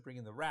consists of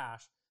bringing the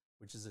rash,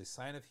 which is a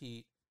sign of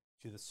heat,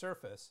 to the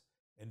surface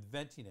and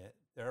venting it,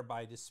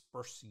 thereby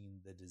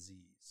dispersing the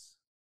disease.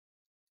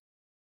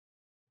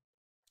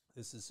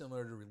 This is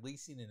similar to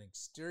releasing an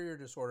exterior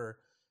disorder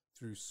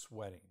through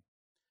sweating.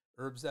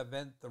 Herbs that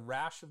vent the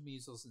rash of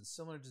measles and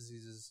similar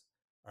diseases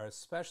are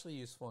especially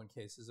useful in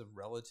cases of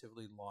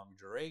relatively long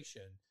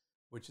duration,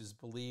 which is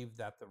believed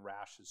that the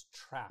rash is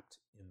trapped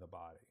in the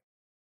body.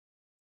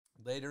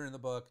 Later in the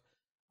book,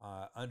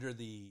 under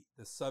the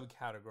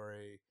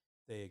subcategory,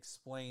 they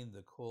explain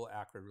the cool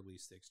acrid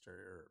release the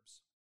exterior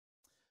herbs.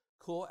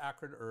 Cool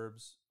acrid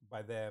herbs,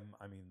 by them,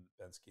 I mean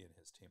Bensky and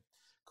his team.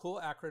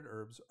 Cool acrid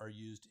herbs are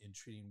used in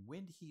treating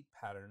wind heat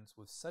patterns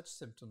with such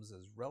symptoms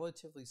as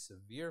relatively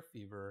severe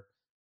fever,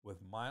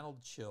 with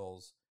mild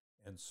chills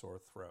and sore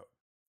throat.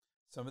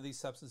 Some of these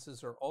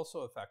substances are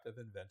also effective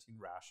in venting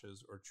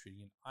rashes or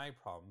treating eye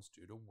problems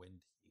due to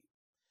wind heat.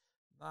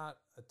 Not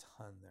a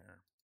ton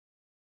there.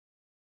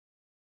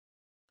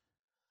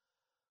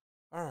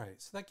 All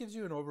right, so that gives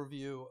you an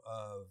overview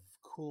of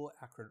cool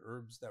acrid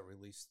herbs that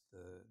release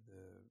the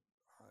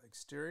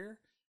exterior.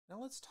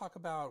 Now let's talk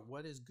about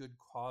what is good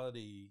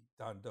quality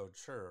Dan Dou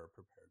Chi or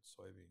prepared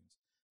soybeans.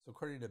 So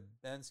according to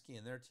Bensky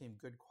and their team,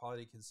 good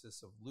quality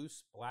consists of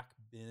loose black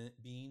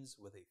beans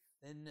with a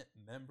thin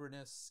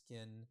membranous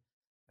skin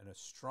and a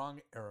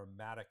strong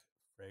aromatic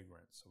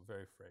fragrance, so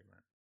very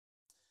fragrant.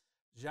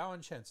 Zhao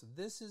and Chen. So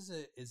this is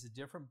a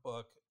different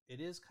book.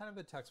 It is kind of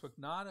a textbook,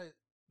 not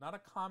a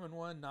common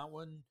one, not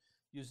one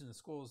used in the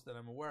schools that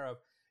I'm aware of.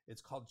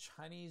 It's called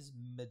Chinese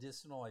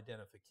Medicinal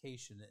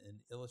Identification, an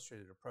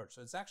illustrated approach.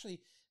 So it's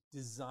actually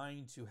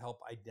designed to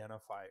help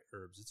identify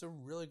herbs. It's a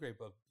really great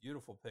book,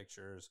 beautiful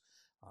pictures,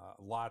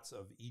 lots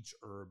of each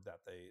herb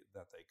that they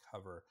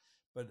cover.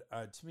 But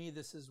to me,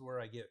 this is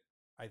where I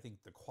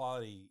think the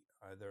quality.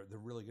 They're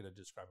really good at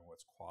describing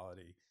what's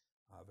quality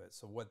of it.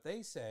 So what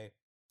they say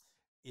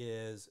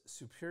is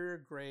superior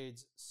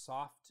grades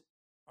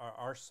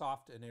are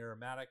soft and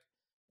aromatic,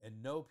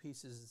 and no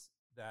pieces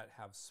that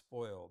have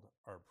spoiled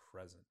are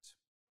present.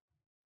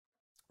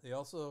 They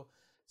also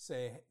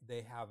say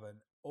they have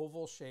an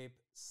oval shape,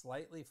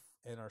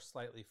 are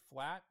slightly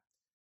flat.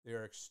 They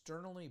are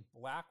externally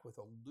black with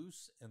a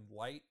loose and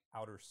light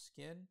outer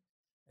skin,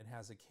 and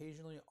has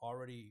occasionally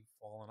already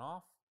fallen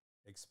off,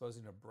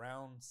 exposing a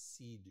brown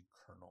seed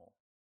kernel.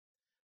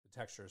 The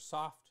texture is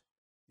soft,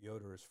 the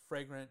odor is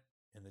fragrant,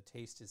 and the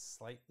taste is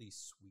slightly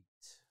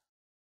sweet.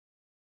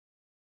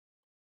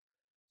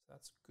 So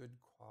that's good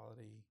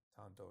quality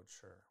Dan Dou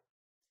Chi. So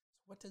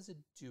what does it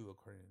do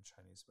according to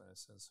Chinese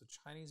medicine? So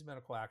Chinese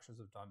medical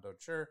actions of Dan Dou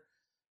Chi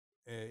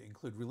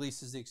include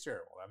releases the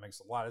exterior. Well, that makes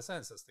a lot of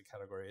sense. That's the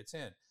category it's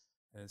in.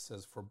 And it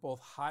says for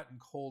both hot and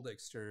cold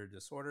exterior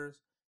disorders,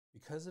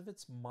 because of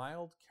its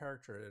mild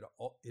character,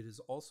 it is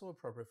also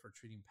appropriate for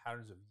treating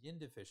patterns of yin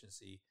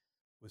deficiency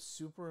with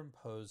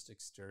superimposed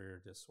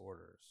exterior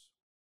disorders.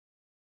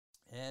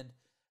 And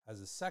as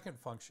a second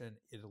function,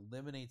 it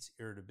eliminates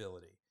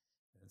irritability.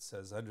 And it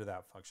says under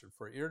that function,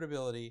 for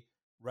irritability,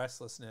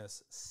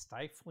 restlessness,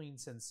 stifling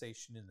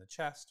sensation in the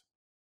chest,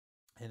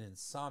 and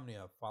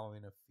insomnia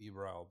following a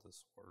febrile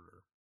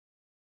disorder.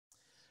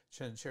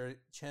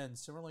 Chen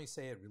similarly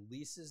say it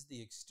releases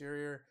the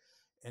exterior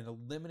and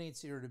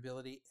eliminates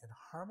irritability and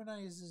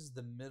harmonizes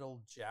the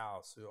middle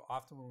jiao. So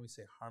often when we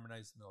say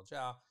harmonize the middle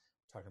jiao,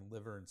 we're talking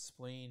liver and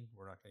spleen.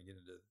 We're not going to get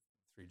into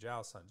three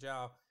jiao, sun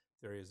jiao.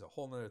 Theory is a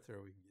whole nother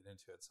theory we can get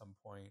into at some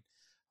point.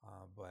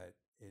 But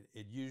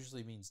it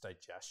usually means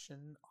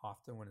digestion,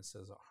 often when it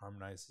says it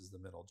harmonizes the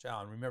middle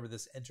jiao. And remember,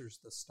 this enters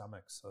the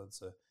stomach, so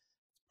it's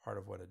part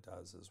of what it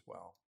does as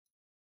well.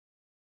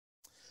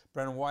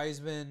 Brennan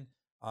Wiseman,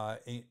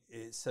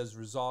 it says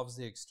resolves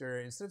the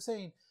exterior. Instead of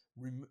saying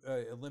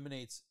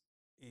eliminates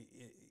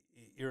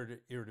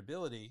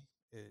irritability,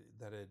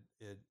 that it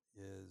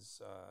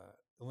is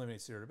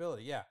eliminates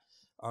irritability. Yeah,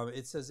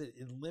 it says it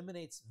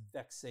eliminates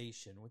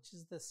vexation, which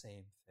is the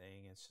same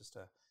thing. It's just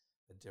a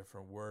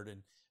different word.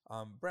 And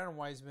Brandon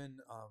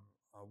Wiseman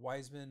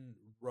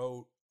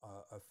wrote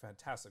a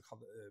fantastic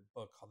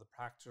book called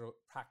The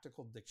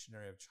Practical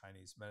Dictionary of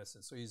Chinese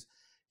Medicine. So he's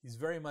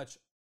very much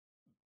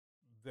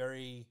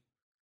very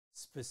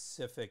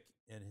specific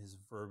in his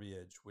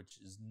verbiage, which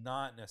is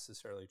not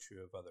necessarily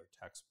true of other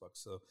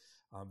textbooks. So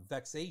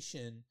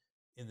vexation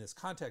in this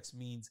context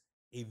means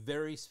a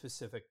very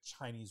specific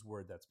Chinese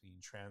word that's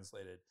being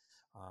translated,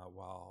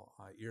 while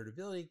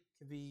irritability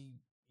can be,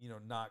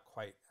 not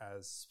quite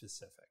as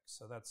specific.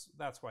 So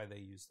that's why they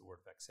use the word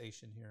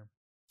vexation here.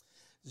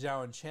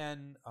 Zhao and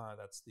Chen,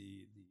 that's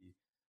the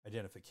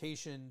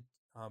identification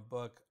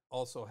book,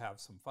 also have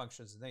some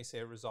functions, and they say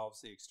it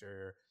resolves the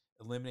exterior,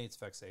 eliminates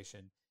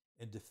vexation,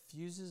 and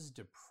diffuses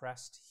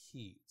depressed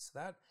heat. So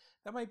that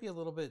might be a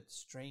little bit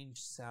strange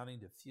sounding,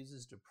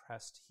 diffuses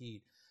depressed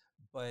heat,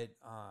 but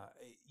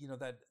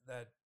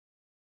that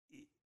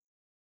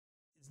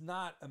is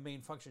not a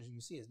main function. As you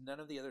can see, as none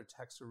of the other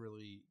texts are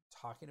really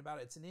talking about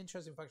it. It's an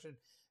interesting function.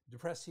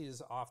 Depressed heat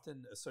is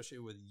often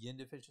associated with yin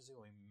deficiency.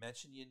 When we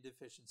mention yin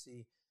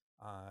deficiency,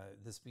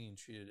 this being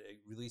treated,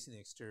 releasing the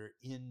exterior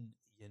in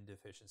yin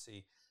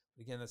deficiency.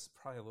 But again, that's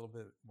probably a little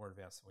bit more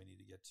advanced than we need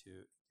to get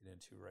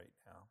into right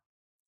now.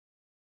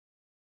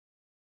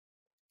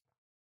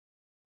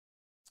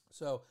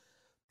 So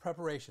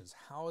preparations,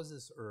 how is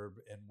this herb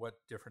and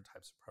what different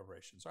types of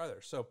preparations are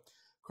there? So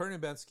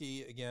according to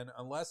Bensky, again,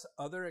 unless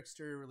other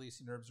exterior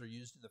releasing herbs are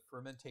used in the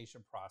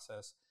fermentation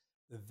process,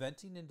 the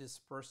venting and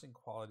dispersing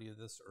quality of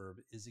this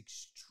herb is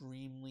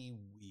extremely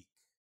weak.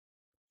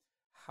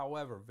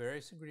 However,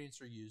 various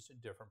ingredients are used in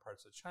different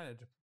parts of China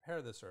to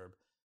prepare this herb,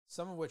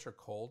 some of which are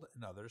cold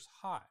and others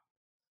hot.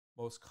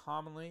 Most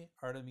commonly,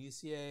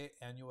 Artemisia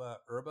annua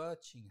herba,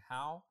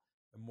 Qinghao,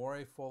 and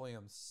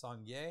Morifolium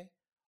sangye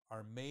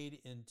are made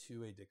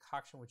into a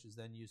decoction which is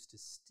then used to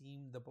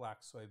steam the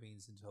black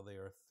soybeans until they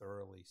are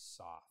thoroughly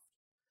soft.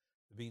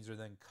 The beans are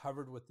then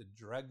covered with the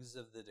dregs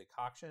of the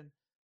decoction,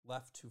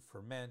 left to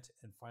ferment,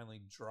 and finally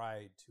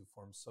dried to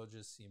form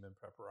soja semen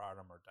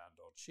preparatum or Dan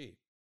Dou Chi.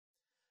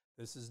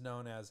 This is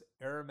known as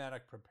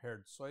aromatic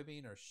prepared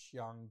soybean or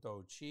Xíng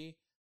Dou Chi,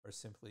 or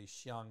simply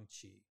Xiang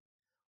Qi,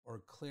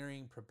 or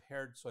clearing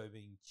prepared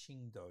soybean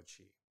Qing Dou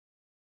Chi.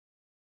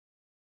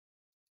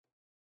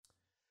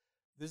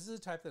 This is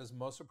a type that is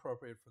most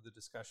appropriate for the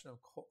discussion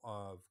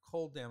of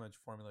cold damage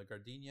formula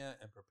gardenia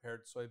and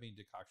prepared soybean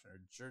decoction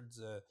or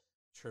Zhizi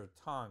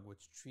Chirtang,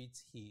 which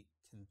treats heat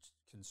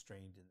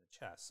constrained in the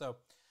chest. So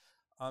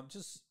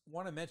just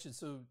want to mention,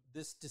 so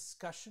this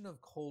discussion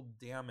of cold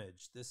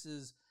damage, this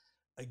is,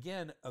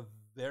 again, a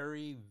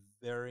very,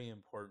 very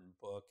important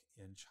book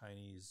in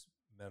Chinese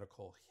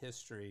medical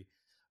history.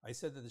 I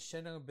said that the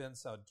Shendong Ben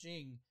Sao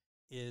Jing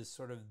is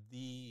sort of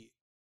the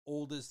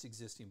oldest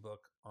existing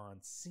book on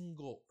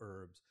single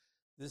herbs.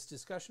 This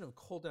discussion of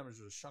cold damage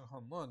with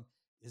Shanghang Lung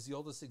is the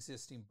oldest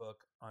existing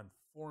book on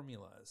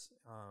formulas,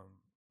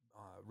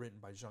 written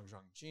by Zhang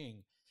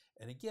Jing.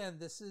 And again,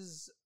 this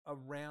is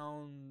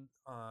around,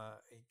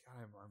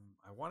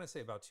 I want to say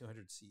about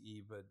 200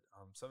 CE, but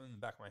something in the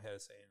back of my head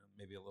is saying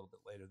maybe a little bit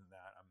later than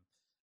that.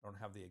 I don't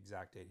have the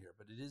exact date here,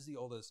 but it is the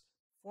oldest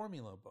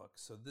formula book.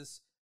 So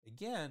this,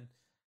 again,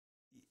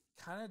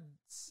 kind of,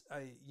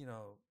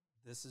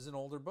 this is an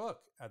older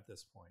book at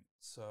this point.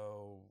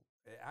 So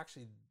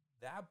actually,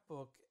 that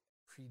book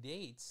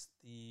predates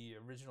the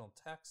original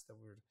text that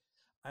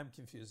I'm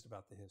confused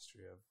about the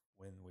history of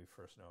when we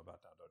first know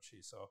about Dan Dou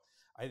Chi. So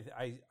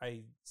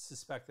I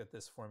suspect that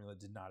this formula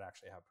did not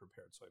actually have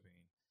prepared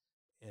soybean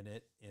in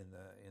it in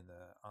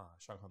the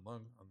Shanghang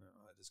Lung on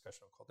the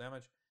discussion of cold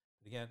damage.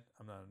 But again,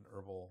 I'm not an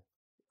herbal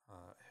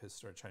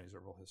Chinese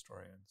herbal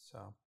historian.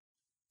 So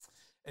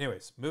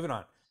anyways, moving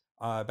on.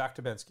 Back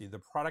to Bensky. The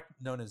product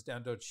known as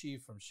Dan Dou Chi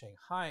from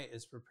Shanghai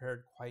is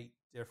prepared quite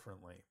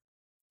differently.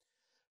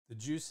 The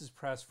juice is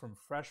pressed from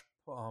fresh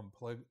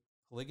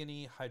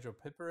Polygyny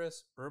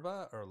hydropiperus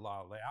herba or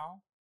La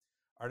Liao,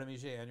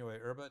 Artemisia annua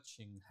herba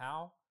Qing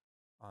Hao,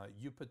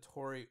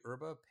 Eupatori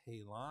herba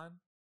Pei Lan,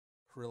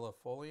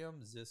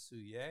 Perillifolium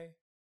Zisuye,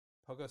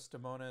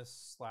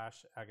 Pogostomonas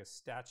 /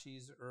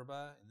 Agastaches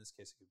herba, in this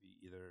case it could be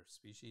either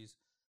species,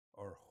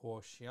 or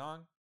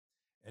Huoxiang,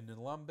 and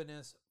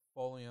Nilumbinus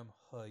folium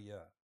He.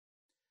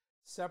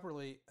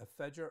 Separately,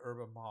 Ephedra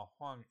herba Ma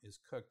Huang is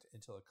cooked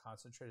until a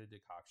concentrated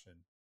decoction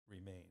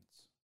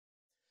remains.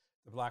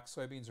 The black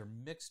soybeans are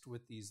mixed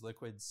with these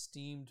liquids,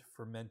 steamed,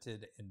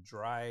 fermented, and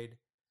dried.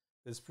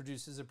 This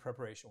produces a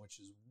preparation which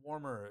is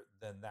warmer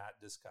than that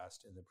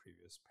discussed in the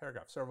previous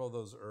paragraph. Several of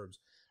those herbs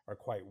are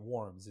quite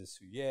warm.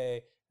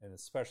 Zisuye, and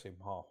especially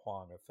Ma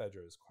Huang,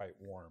 Ephedra, is quite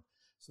warm.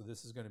 So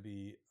this is going to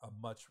be a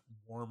much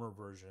warmer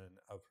version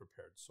of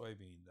prepared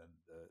soybean than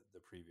the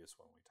previous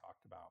one we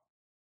talked about.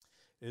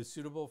 It is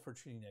suitable for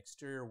treating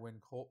exterior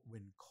wind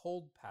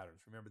cold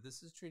patterns. Remember,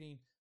 this is treating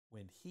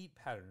wind heat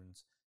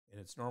patterns in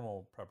its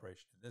normal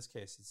preparation. In this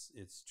case,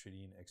 it's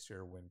treating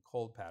exterior wind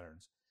cold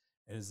patterns.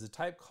 It is the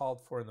type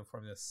called for in the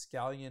formula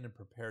scallion and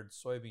prepared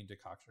soybean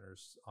decoction,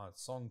 or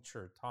Song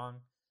Chir Tang,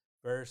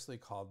 variously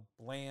called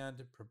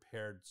bland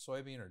prepared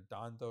soybean or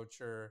Dan Dou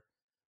Chi,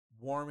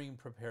 warming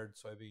prepared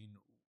soybean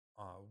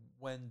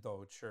Wen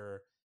Dou Chi,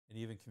 and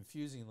even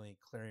confusingly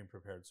clearing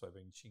prepared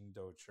soybean Qing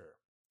Dou Chi.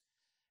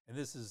 And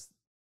this is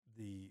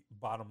the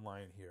bottom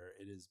line here.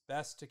 It is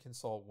best to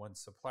consult one's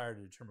supplier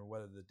to determine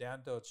whether the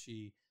Dan Dou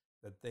Chi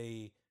that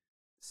they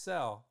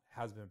sell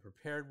has been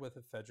prepared with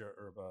Ephedra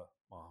herba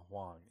Ma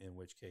Huang, in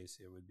which case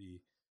it would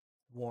be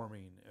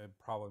warming,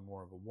 probably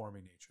more of a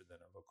warming nature than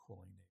of a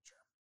cooling nature.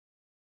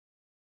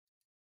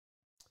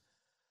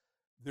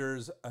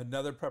 There's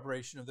another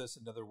preparation of this,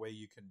 another way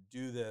you can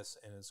do this,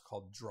 and it's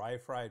called dry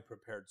fried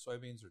prepared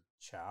soybeans, or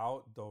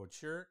Chao Dou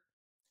Chi.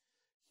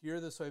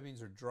 Here, the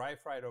soybeans are dry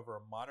fried over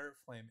a moderate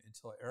flame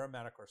until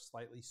aromatic or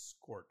slightly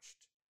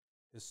scorched.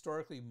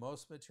 Historically,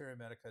 most Materia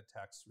Medica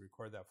texts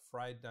record that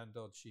fried Dan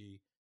Dou Chi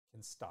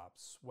can stop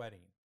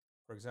sweating.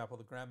 For example,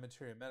 the Grand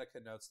Materia Medica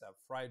notes that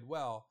fried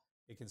well,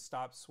 it can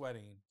stop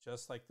sweating,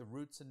 just like the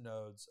roots and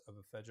nodes of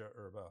Ephedra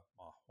herba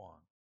Ma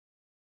Huang.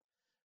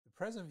 The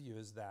present view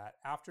is that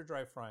after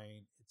dry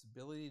frying, its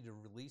ability to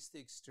release the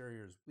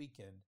exterior is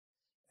weakened,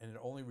 and it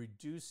only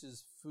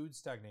reduces food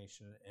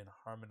stagnation and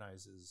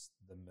harmonizes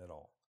the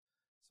middle.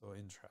 So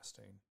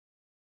interesting.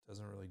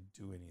 Doesn't really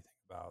do anything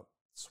about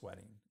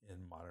sweating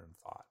in modern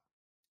thought.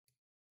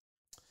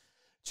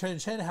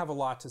 Chen have a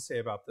lot to say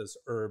about this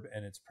herb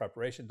and its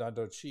preparation. Dan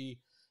Dou Chi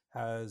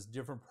has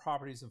different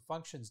properties and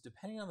functions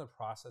depending on the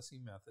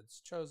processing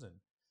methods chosen.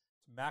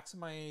 To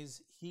maximize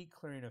heat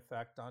clearing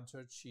effect, Dan Dou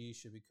Chi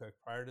should be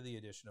cooked prior to the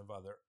addition of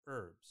other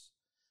herbs.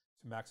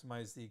 To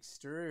maximize the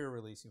exterior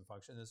releasing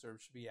function, this herb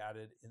should be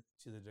added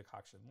to the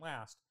decoction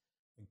last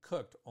and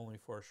cooked only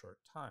for a short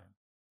time.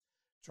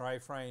 Dry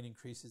frying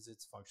increases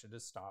its function to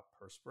stop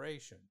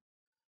perspiration.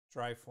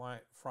 Dry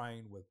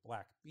frying with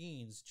black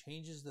beans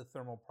changes the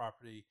thermal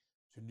property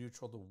to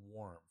neutral to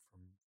warm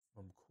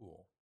from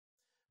cool.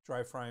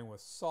 Dry frying with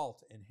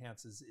salt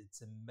enhances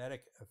its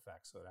emetic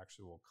effect, so it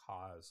actually will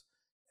cause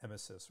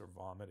emesis or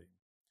vomiting.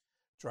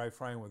 Dry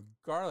frying with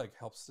garlic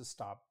helps to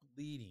stop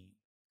bleeding.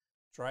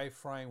 Dry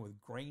frying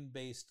with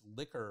grain-based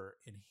liquor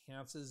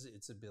enhances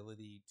its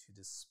ability to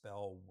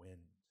dispel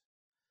wind.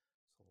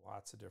 So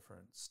lots of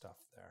different stuff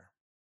there.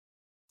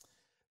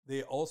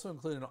 They also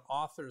include an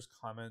author's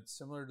comment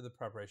similar to the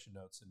preparation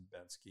notes in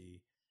Bensky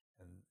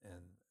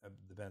and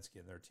the Bensky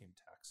and their team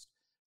text.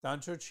 Dan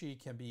Dou Chi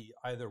can be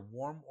either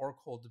warm or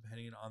cold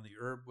depending on the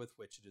herb with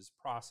which it is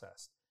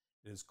processed.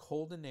 It is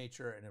cold in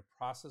nature and is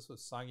processed with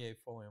Sangye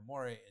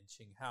foliamore and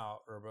Qinghao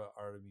herba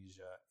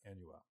artemisia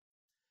annua.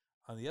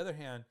 On the other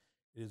hand,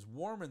 it is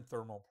warm in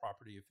thermal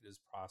property if it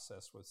is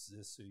processed with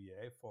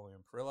Zisuye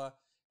folium perilla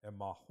and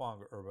Ma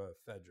Huang herba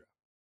ephedra.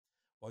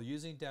 While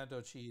using Dan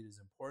Dou Chi, it is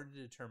important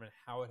to determine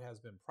how it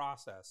has been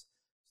processed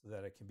so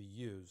that it can be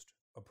used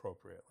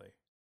appropriately.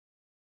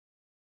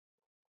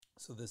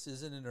 So this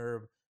isn't an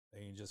herb that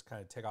you can just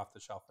kind of take off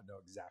the shelf and know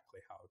exactly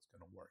how it's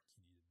going to work.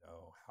 You need to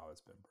know how it's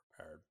been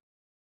prepared.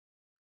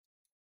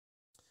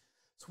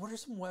 So what are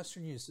some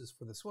Western uses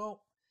for this?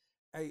 Well,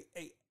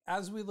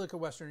 as we look at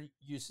Western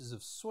uses of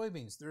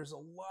soybeans, there's a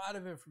lot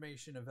of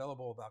information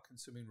available about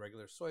consuming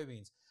regular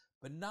soybeans,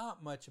 but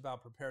not much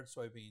about prepared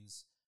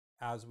soybeans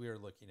as we are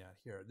looking at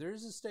here. There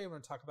is a study I'm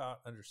going to talk about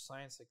under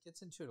science that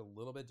gets into it a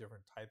little bit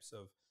different types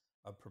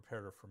of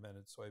prepared or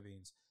fermented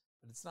soybeans,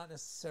 but it's not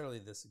necessarily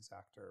this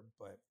exact herb.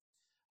 But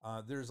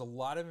there's a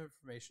lot of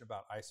information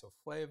about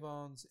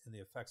isoflavones and the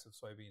effects of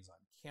soybeans on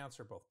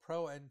cancer, both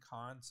pro and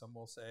con. Some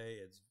will say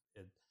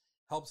it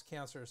helps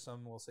cancer.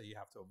 Some will say you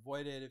have to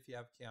avoid it if you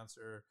have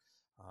cancer.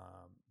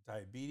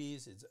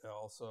 Diabetes, it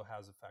also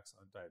has effects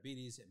on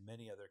diabetes and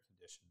many other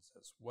conditions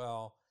as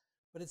well.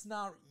 But it's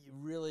not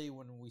really,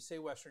 when we say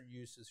Western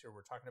uses here,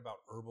 we're talking about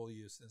herbal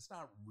use, and it's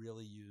not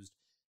really used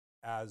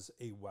as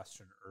a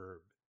Western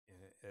herb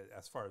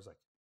as far as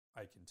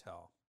I can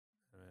tell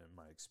in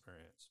my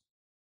experience.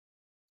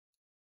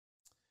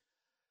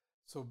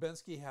 So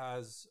Bensky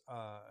has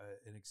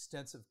an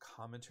extensive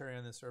commentary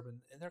on this herb,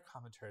 and their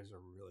commentaries are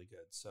really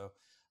good. So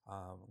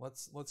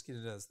let's get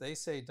into this. They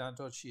say Dan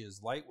Dou Chi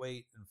is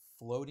lightweight and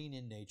floating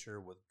in nature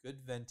with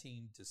good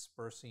venting,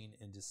 dispersing,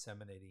 and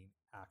disseminating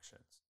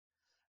actions.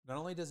 Not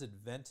only does it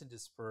vent and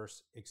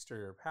disperse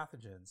exterior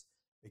pathogens,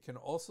 it can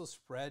also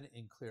spread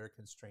and clear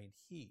constrained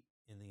heat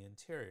in the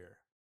interior.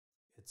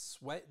 Its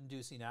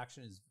sweat-inducing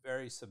action is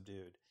very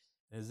subdued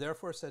and is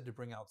therefore said to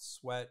bring out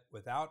sweat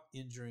without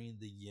injuring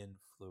the yin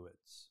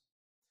fluids.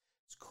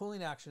 Its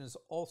cooling action is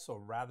also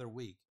rather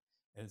weak,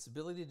 and its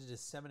ability to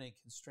disseminate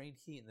constrained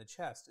heat in the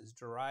chest is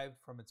derived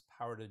from its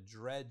power to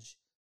dredge,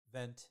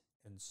 vent,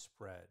 and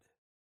spread.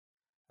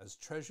 As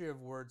Treasury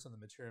of Words on the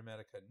Materia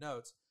Medica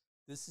notes,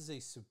 this is a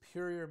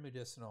superior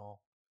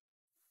medicinal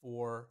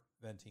for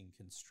venting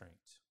constraint.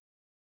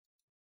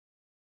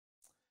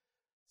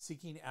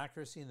 Seeking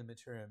accuracy in the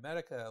Materia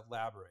Medica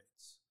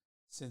elaborates.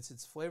 Since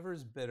its flavor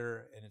is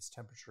bitter and its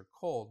temperature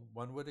cold,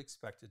 one would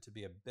expect it to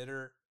be a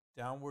bitter,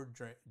 downward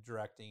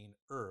directing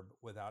herb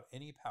without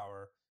any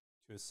power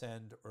to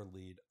ascend or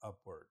lead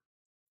upward.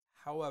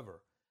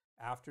 However,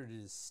 after it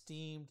is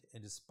steamed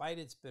and despite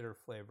its bitter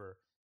flavor,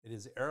 it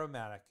is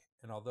aromatic,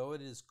 and although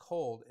it is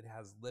cold, it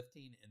has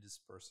lifting and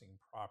dispersing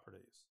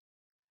properties.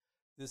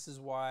 This is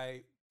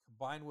why,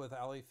 combined with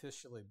Aloe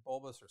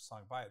bulbus or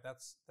Sangbai,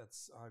 that's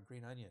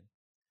green onion,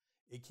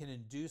 it can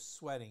induce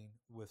sweating.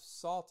 With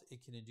salt,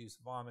 it can induce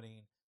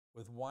vomiting.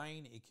 With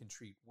wine, it can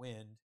treat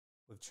wind.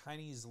 With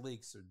Chinese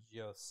leeks or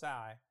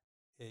jiaosai,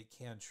 it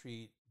can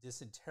treat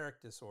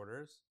dysenteric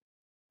disorders.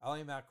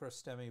 Aloe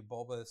macrostemi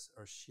bulbus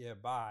or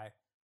Xie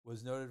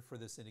was noted for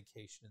this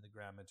indication in the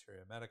Grand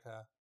Materia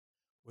Medica.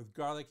 With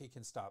garlic, it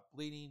can stop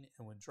bleeding,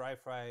 and when dry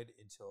fried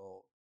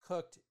until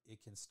cooked,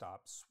 it can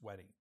stop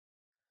sweating.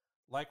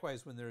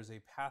 Likewise, when there is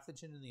a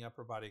pathogen in the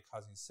upper body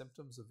causing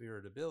symptoms of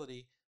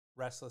irritability,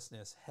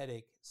 restlessness,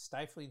 headache,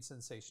 stifling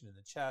sensation in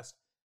the chest,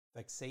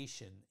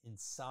 vexation,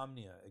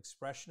 insomnia,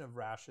 expression of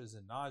rashes,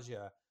 and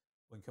nausea,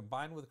 when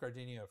combined with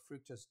Gardenia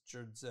fructus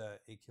jurza,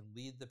 it can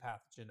lead the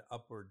pathogen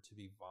upward to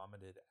be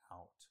vomited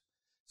out.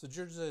 So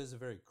jurza is a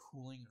very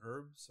cooling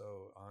herb,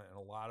 so and a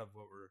lot of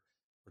what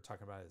we're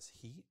talking about is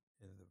heat,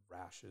 and the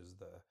rashes,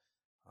 the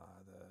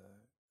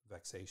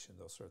vexation,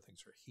 those sort of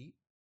things are heat.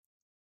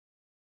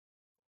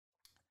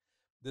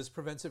 This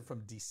prevents it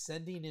from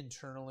descending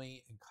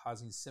internally and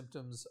causing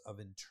symptoms of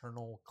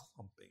internal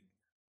clumping.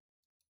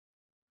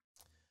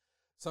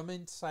 Some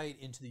insight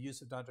into the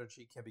use of Dan Dou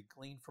Chi can be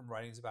gleaned from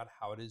writings about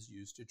how it is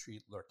used to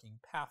treat lurking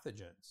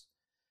pathogens.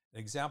 An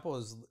example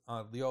is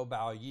Liu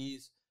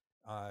Baoyi's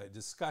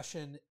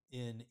discussion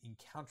in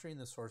Encountering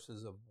the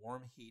Sources of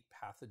Warm Heat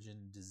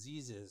Pathogen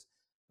Diseases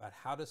about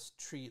how to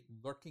treat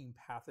lurking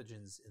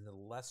pathogens in the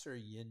lesser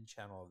yin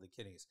channel of the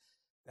kidneys.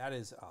 That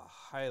is a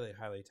highly,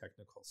 highly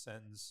technical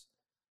sentence,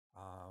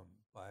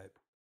 but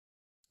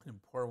an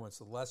important one.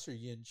 So the lesser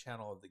yin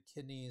channel of the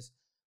kidneys.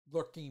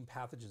 Lurking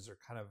pathogens are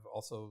kind of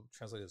also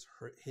translated as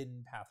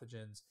hidden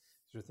pathogens.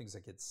 These are things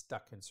that get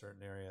stuck in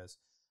certain areas.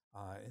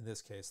 In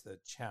this case, the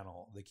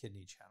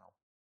kidney channel.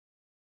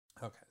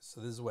 Okay, so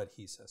this is what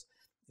he says.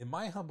 In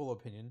my humble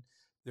opinion,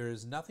 There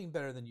is nothing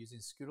better than using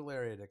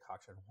Scutellaria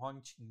decoction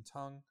Huang Qing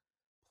Teng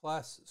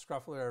plus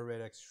Scrophularia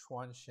radix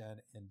Xuan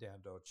Shen and Dan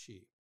Dou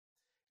Chi.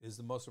 It is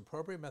the most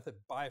appropriate method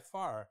by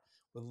far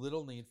with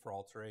little need for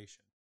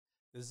alteration.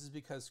 This is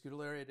because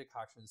Scutellaria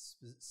decoction is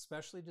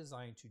specially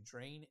designed to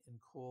drain and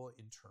cool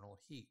internal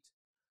heat.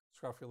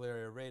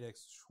 Scrophularia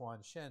radix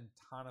Xuan Shen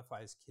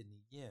tonifies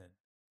kidney yin.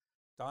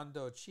 Dan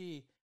Dou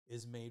Chi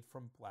is made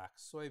from black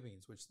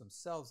soybeans, which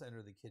themselves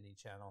enter the kidney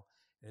channel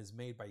and is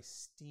made by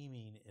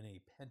steaming in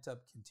a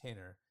pent-up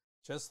container,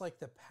 just like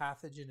the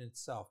pathogen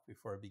itself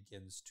before it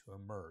begins to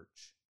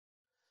emerge.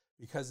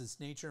 Because its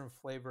nature and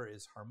flavor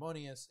is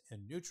harmonious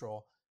and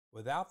neutral,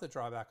 without the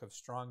drawback of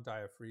strong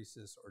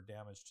diaphoresis or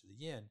damage to the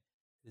yin,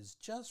 it is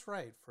just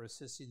right for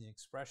assisting the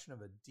expression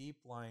of a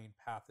deep-lying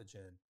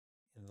pathogen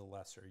in the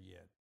lesser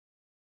yin.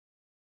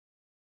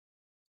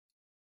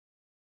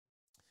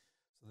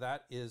 So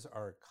that is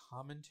our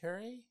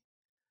commentary.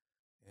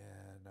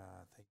 And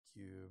thank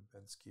you,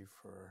 Bensky,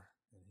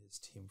 and his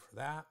team for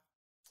that.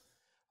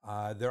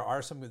 There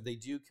are some, they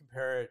do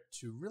compare it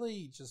to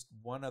really just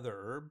one other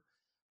herb.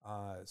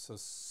 So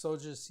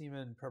Soja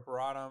semen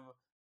preparatum,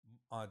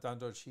 Dan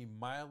Dou Chi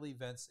mildly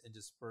vents and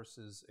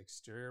disperses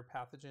exterior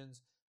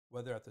pathogens,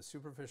 whether at the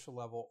superficial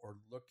level or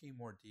looking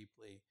more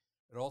deeply.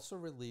 It also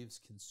relieves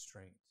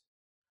constraint.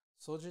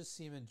 Soja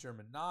semen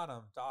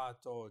germinatum, Da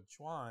Dou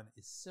Juan,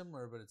 is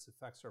similar, but its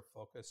effects are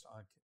focused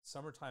on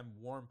summertime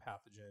warm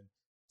pathogen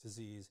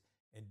disease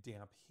and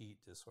damp heat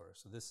disorder.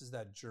 So this is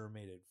that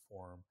germinated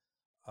form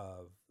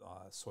of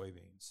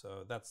soybean.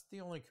 So that's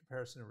the only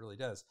comparison it really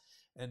does.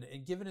 And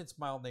given its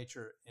mild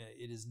nature,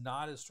 it is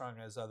not as strong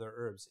as other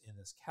herbs in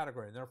this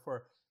category, and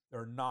therefore there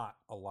are not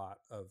a lot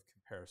of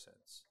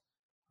comparisons.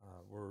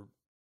 We're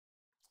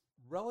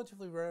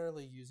relatively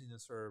rarely using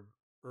this herb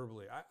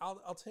herbally.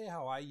 I'll tell you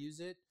how I use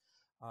it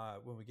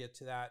when we get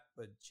to that,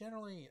 but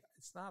generally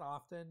it's not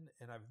often,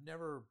 and I've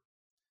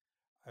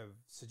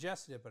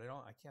suggested it, but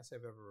I can't say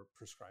I've ever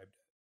prescribed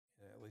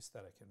it, at least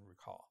that I can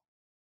recall.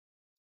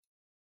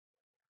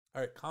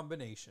 All right,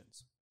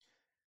 combinations.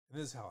 And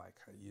this is how I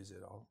kind of use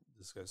it. I'll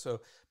discuss. So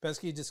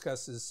Bensky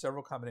discusses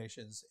several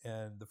combinations,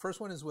 and the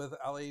first one is with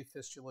Ali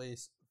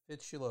fistulose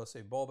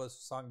bulbus,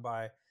 sung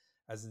by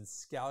as in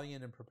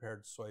scallion and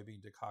prepared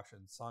soybean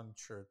decoction, sang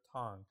chur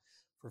tang,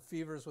 for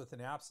fevers with an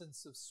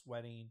absence of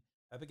sweating,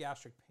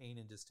 epigastric pain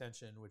and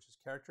distension, which is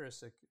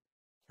characteristic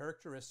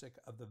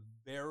of the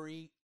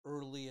very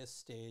earliest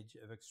stage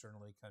of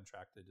externally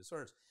contracted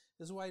disorders.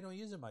 This is why I don't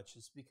use it much.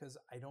 It's because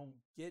I don't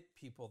get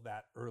people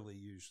that early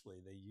usually.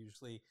 They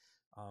usually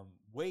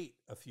wait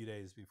a few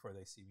days before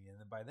they see me, and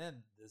then by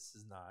then, this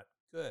is not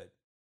good.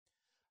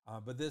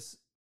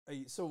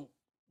 So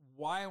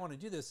why I want to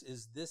do this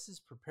is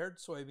prepared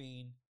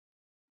soybean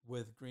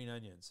with green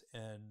onions.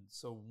 And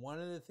so one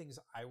of the things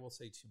I will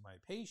say to my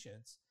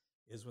patients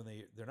is when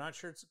they're not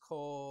sure it's a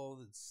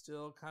cold, it's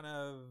still kind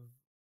of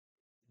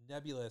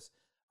nebulous,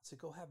 I'll say,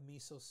 go have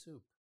miso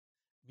soup.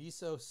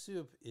 Miso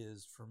soup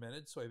is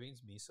fermented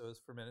soybeans. Miso is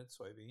fermented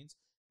soybeans.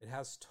 It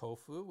has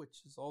tofu,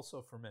 which is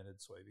also fermented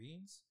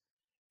soybeans,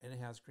 and it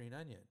has green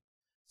onion.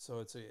 So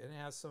and it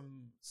has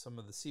some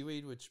of the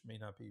seaweed, which may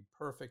not be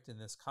perfect in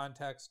this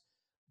context,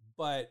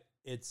 but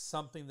it's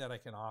something that I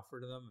can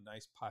offer to them, a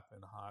nice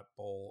piping hot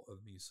bowl of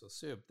miso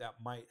soup.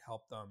 That might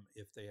help them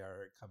if they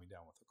are coming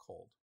down with a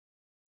cold.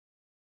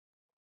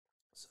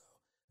 So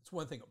it's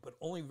one thing, but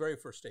only very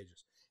first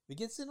stages. If it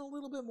gets in a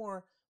little bit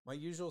more, my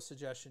usual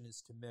suggestion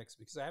is to mix,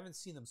 because I haven't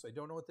seen them, so I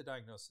don't know what the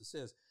diagnosis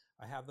is.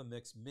 I have them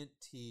mix mint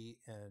tea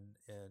and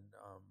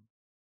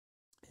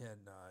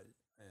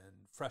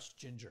fresh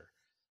ginger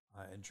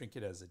and drink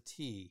it as a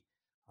tea,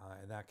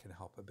 and that can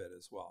help a bit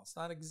as well. It's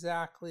not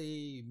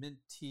exactly, mint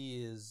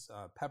tea is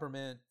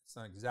peppermint. It's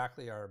not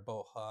exactly our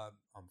boha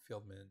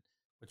field mint,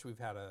 which we've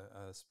had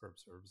a Sperb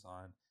herbs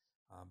on,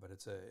 but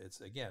it's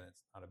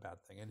not a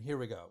bad thing. And here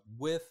we go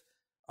with.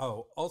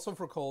 Also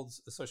for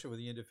colds associated with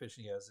yin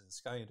deficiency, as in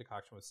scallion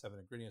decoction with 7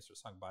 ingredients are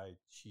sung by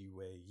Qi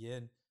Wei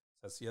Yin.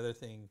 So that's the other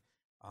thing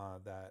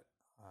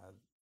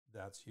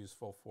that's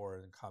useful for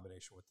in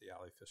combination with the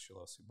Ali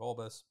fistulose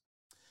bulbus.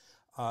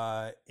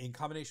 In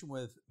combination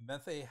with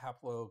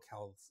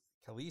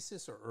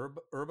methahaplochalesis or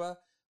herba,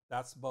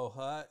 that's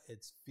boha.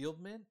 It's field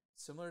mint,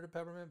 similar to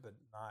peppermint, but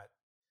not a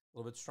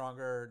little bit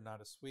stronger, not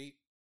as sweet.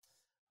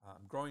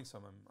 I'm growing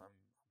some. I'm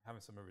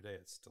having some every day.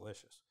 It's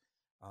delicious,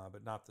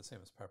 but not the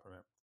same as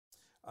peppermint.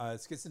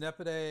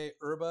 Schizonepidae,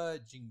 herba,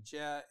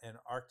 jingjia, and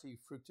arctic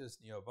fructus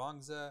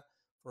neovongza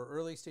for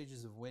early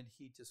stages of wind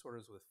heat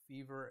disorders with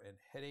fever and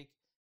headache,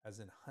 as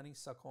in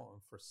honeysuckle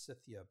and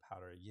forsythia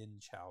powder, yin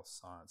chao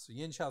san. So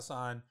yin chao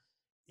san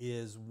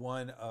is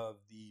one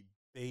of the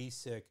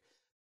basic,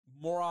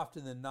 more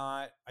often than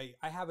not,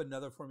 I have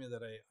another formula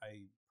that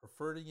I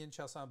prefer to yin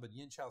chao san, but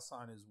yin chao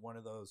san is one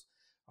of those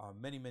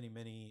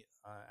many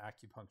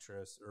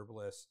acupuncturists,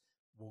 herbalists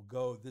will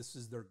go, this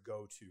is their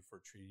go-to for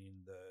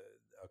treating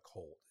a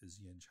cold, is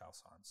yin chao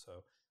san.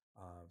 So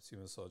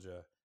semen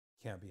soja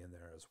can be in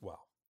there as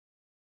well.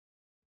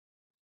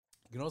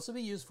 It can also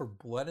be used for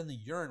blood in the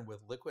urine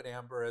with liquid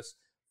amberous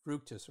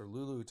fructus or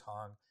lulu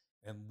tang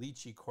and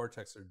lychee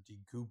cortex or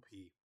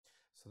degoopy.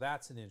 So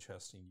that's an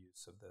interesting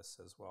use of this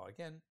as well.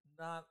 Again,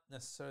 not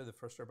necessarily the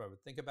first herb I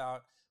would think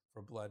about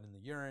for blood in the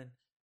urine,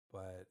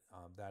 but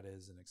that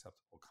is an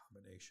acceptable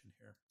combination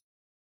here.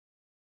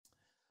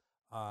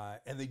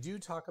 And they do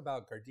talk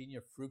about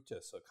Gardenia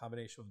fructus, so a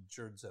combination with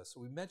Jurdza. So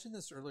we mentioned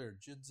this earlier.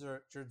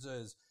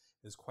 Jurdza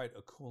is quite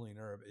a cooling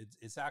herb.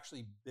 It's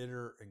actually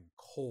bitter and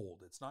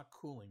cold. It's not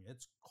cooling,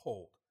 it's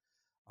cold.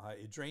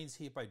 It drains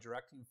heat by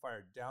directing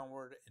fire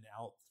downward and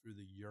out through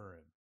the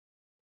urine.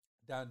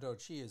 Dan Dou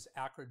Chi is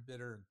acrid,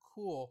 bitter, and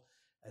cool,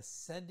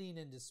 ascending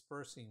and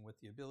dispersing with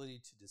the ability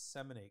to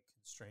disseminate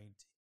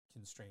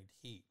constrained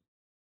heat.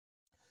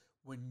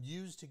 When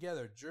used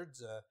together,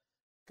 Jurdza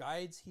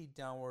guides heat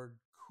downward,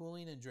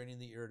 cooling and draining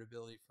the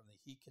irritability from the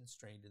heat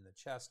constrained in the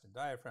chest and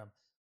diaphragm,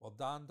 while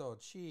Dan Dou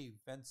Chi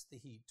vents the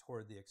heat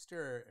toward the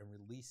exterior and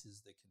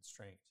releases the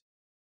constraint.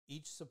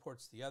 Each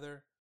supports the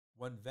other,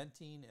 one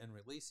venting and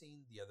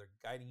releasing, the other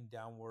guiding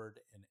downward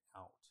and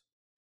out.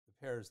 The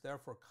pair is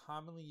therefore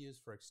commonly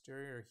used for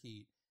exterior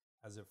heat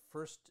as it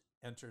first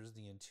enters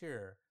the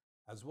interior,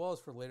 as well as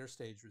for later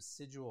stage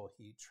residual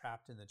heat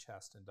trapped in the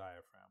chest and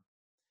diaphragm.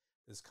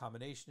 This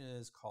combination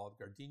is called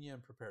gardenia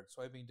and prepared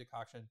soybean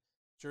decoction,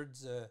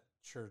 Jurdza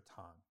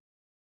Churtang.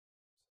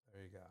 So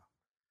there you go.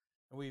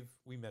 And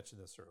we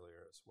mentioned this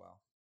earlier as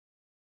well.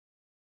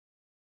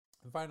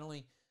 And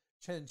finally,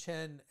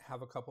 Chen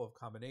have a couple of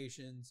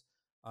combinations.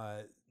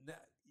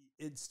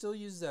 It still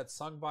uses that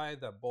sungbai,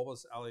 that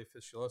bulbous allium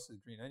fasciculosa,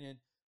 green onion,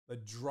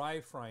 but dry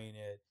frying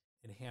it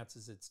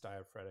enhances its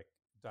diaphoretic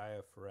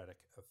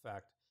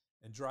effect.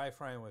 And dry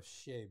frying with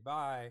shea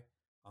bai,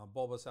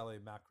 bulbous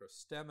allium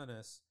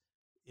macrosteminus,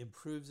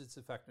 improves its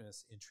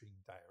effectiveness in treating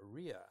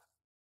diarrhea.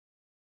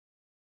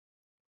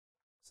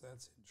 So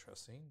that's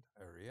interesting,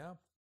 diarrhea.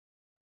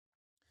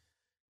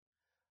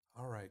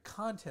 All right,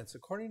 contents.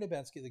 According to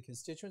Bensky, the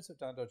constituents of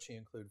Dan Dou Chi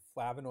include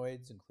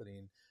flavonoids,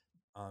 including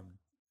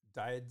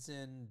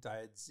diadzin,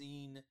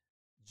 diadzine,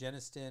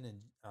 genistin,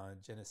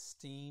 and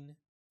genistine,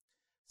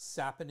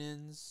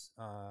 saponins.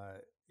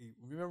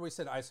 Remember we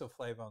said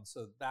isoflavones,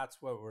 so that's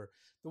what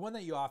the one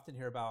that you often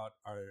hear about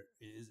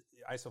is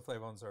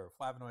isoflavones or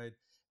flavonoid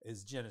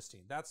is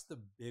genistine. That's the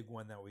big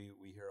one that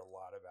we hear a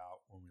lot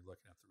about when we're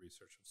looking at the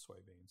research of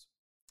soybeans.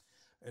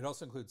 It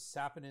also includes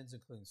saponins,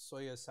 including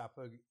soya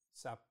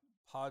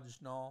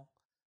sapogenol,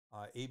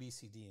 A, B,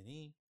 C, D, and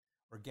E,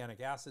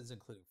 organic acids,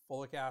 including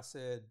folic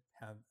acid,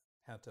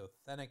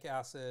 pantothenic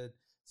acid,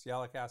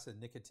 sialic acid,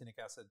 nicotinic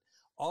acid.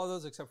 All of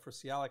those except for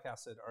sialic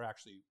acid are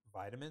actually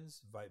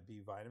vitamins,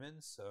 B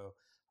vitamins. So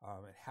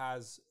it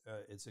has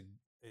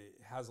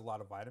a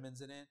lot of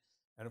vitamins in it.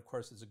 And of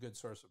course, it's a good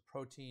source of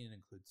protein. It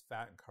includes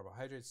fat and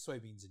carbohydrates.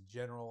 Soybeans in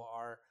general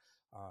are.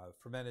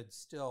 Fermented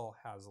still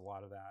has a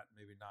lot of that,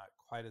 maybe not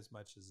quite as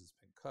much as it's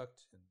been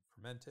cooked and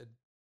fermented.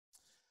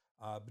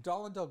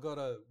 Badal and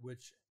Delgado,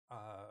 which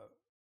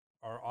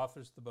are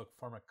authors of the book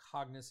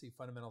Pharmacology,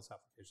 Fundamentals,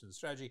 Applications, and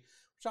Strategy,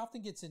 which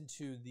often gets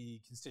into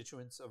the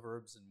constituents of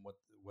herbs and what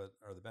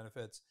are the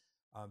benefits.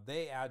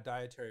 They add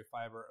dietary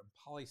fiber and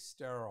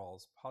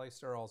polysterols.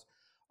 Polysterols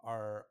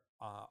are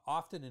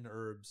often in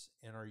herbs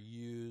and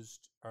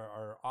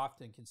are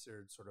often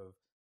considered sort of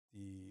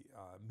the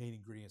main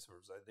ingredients of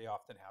herbs. They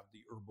often have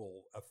the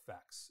herbal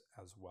effects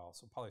as well.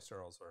 So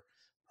polysterols are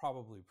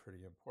probably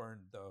pretty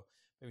important, though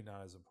maybe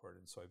not as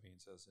important in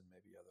soybeans as in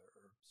maybe other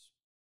herbs.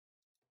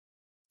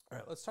 All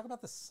right, let's talk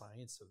about the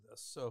science of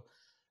this. So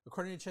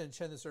according to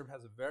Chen, this herb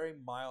has a very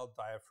mild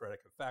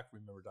diaphoretic effect.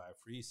 Remember,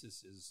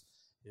 diaphoresis is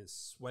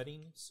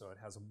sweating, so it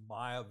has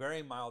a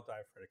very mild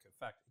diaphoretic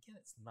effect. Again,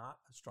 it's not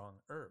a strong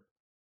herb.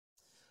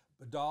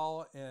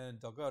 Badal and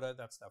Delgado,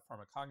 that's that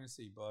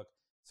pharmacology book,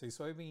 say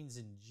soybeans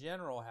in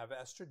general have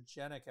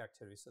estrogenic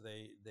activity, so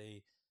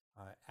they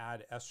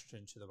add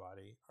estrogen to the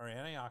body, are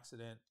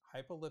antioxidant,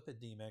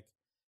 hypolipidemic,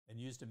 and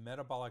used in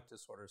metabolic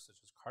disorders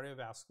such as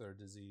cardiovascular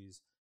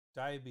disease,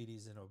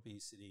 diabetes, and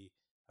obesity,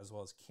 as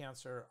well as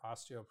cancer,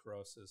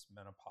 osteoporosis,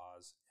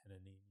 menopause, and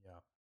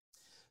anemia.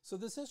 So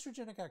this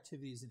estrogenic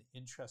activity is an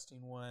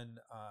interesting one.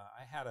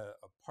 I had a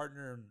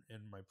partner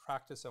in my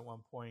practice at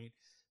one point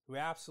who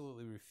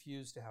absolutely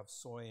refused to have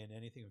soy in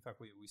anything. In fact,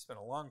 we spent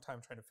a long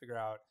time trying to figure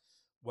out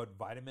what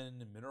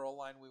vitamin and mineral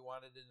line we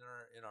wanted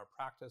in our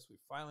practice. We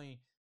finally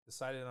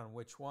decided on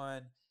which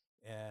one,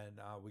 and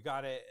we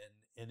got it,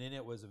 and in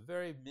it was a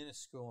very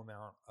minuscule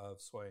amount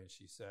of soy. And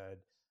she said,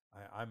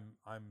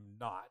 I'm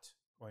not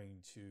going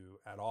to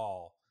at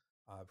all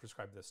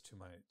prescribe this to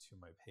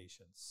my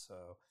patients.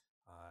 So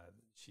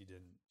she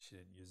didn't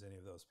use any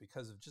of those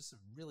because of just a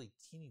really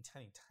teeny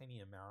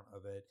tiny amount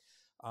of it.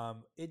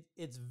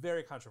 It's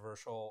very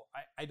controversial.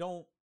 I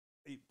don't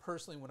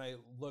personally, when I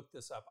look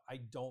this up, I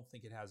don't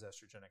think it has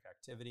estrogenic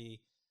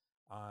activity.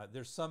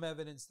 There's some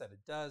evidence that it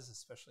does,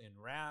 especially in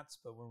rats,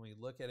 but when we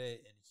look at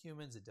it in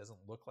humans, it doesn't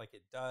look like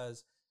it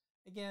does.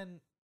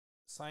 Again,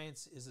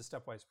 science is a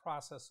stepwise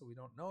process, so we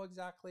don't know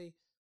exactly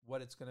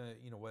what it's going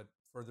to, what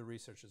further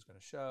research is going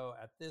to show.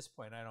 At this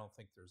point, I don't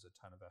think there's a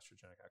ton of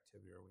estrogenic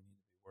activity or we need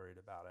to be worried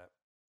about it.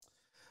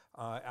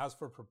 As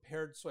for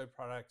prepared soy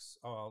products,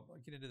 I'll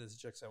get into this in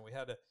just a second. We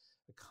had a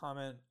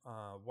comment,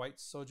 white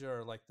soja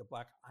or like the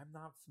black. I'm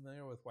not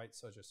familiar with white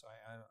soja, so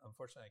I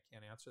unfortunately I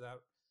can't answer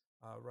that,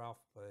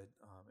 Ralph, but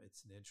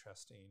it's an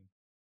interesting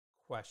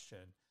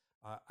question.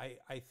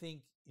 I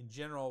think in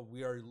general,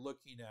 we are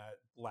looking at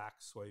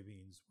black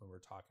soybeans when we're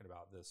talking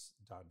about this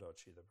Dan Dou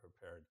Chi, the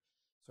prepared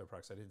soy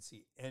products. I didn't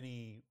see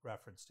any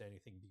reference to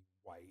anything being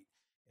white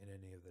in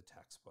any of the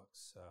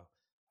textbooks. So,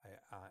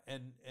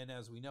 and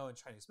as we know in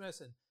Chinese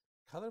medicine,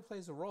 color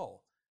plays a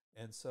role.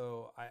 And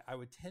so I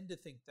would tend to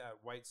think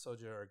that white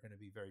soja are going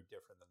to be very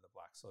different than the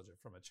black soja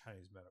from a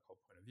Chinese medical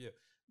point of view.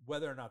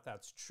 Whether or not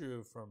that's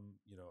true from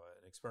an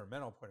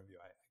experimental point of view,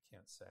 I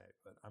can't say,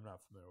 but I'm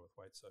not familiar with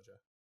white soja.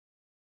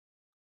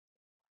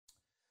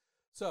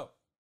 So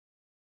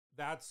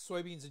that's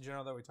soybeans in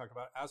general that we talked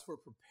about. As for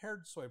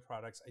prepared soy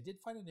products, I did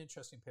find an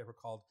interesting paper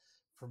called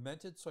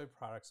Fermented Soy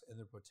Products and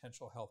Their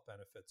Potential Health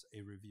Benefits, a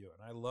review.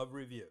 And I love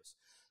reviews.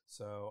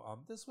 So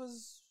this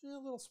was a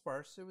little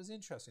sparse. It was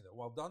interesting, though.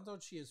 While Dan Dou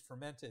Chi is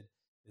fermented,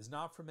 it is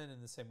not fermented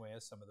in the same way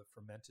as some of the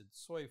fermented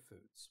soy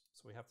foods.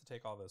 So we have to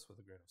take all this with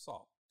a grain of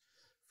salt.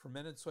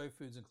 Fermented soy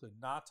foods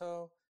include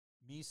natto,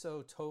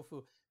 miso,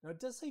 tofu. Now, it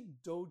does say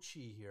Dou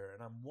Chi here,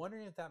 and I'm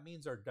wondering if that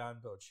means our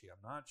Dan Dou Chi.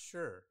 I'm not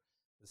sure.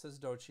 This is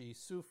Dou Chi,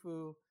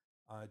 Sufu,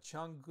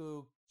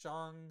 Jianggu,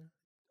 Zhang,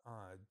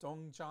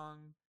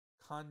 Dongjiang,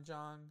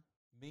 Kanjiang,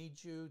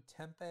 Meiju,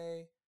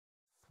 Tempeh,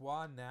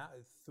 Thua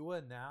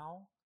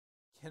Now,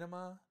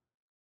 Kinema,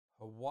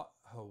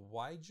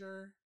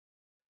 Hawaiiger,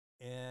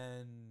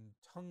 and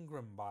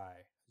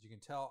Tungrambai. As you can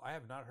tell, I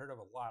have not heard of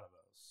a lot of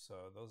those. So a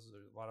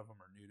lot of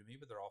them are new to me,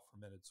 but they're all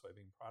fermented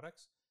soybean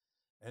products.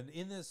 And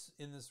in this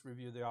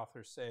review, the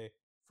authors say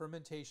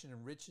fermentation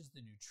enriches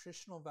the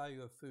nutritional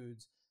value of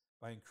foods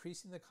by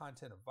increasing the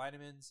content of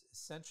vitamins,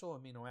 essential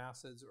amino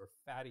acids, or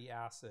fatty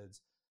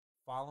acids,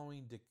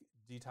 allowing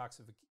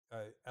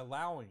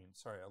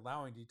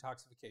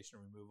detoxification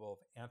and removal of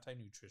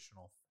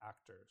anti-nutritional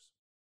factors.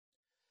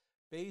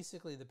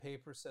 Basically, the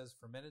paper says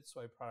fermented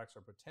soy products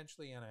are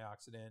potentially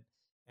antioxidant,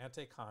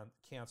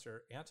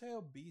 anti-cancer,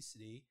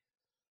 anti-obesity,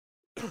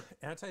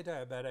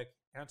 anti-diabetic,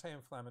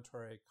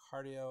 anti-inflammatory,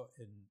 cardio,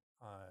 and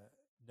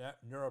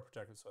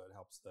neuroprotective, so it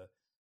helps the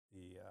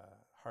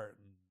heart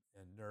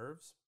and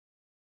nerves,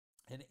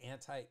 and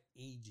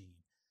anti-aging.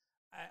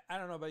 I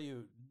don't know about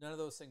you, none of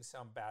those things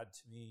sound bad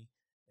to me,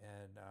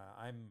 and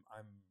I'm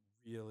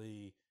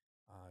really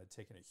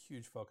taking a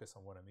huge focus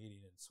on what I'm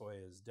eating, and soy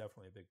is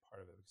definitely a big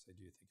part of it because I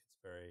do think it's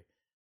very,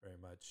 very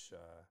much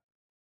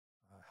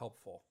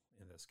helpful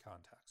in this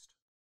context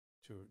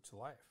to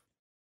life.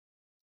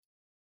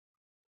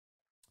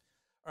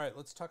 All right,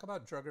 let's talk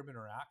about drug-herb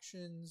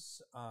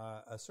interactions.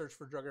 A search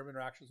for drug-herb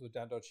interactions with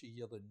Dan Dou Chi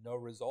yielded no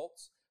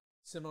results.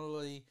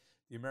 Similarly,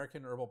 the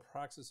American Herbal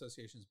Products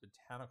Association's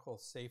Botanical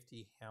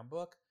Safety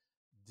Handbook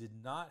did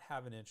not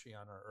have an entry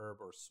on our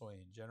herb or soy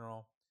in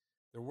general.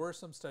 There were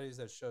some studies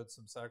that showed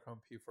some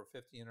cytochrome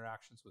P450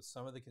 interactions with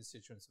some of the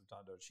constituents of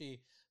Dan Dou Chi,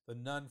 but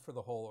none for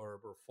the whole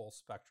herb or full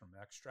spectrum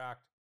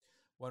extract.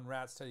 One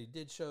rat study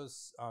did show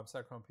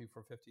cytochrome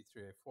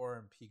P450-3A4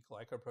 and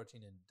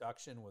P-glycoprotein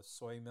induction with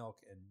soy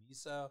milk and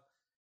miso.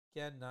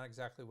 Again, not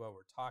exactly what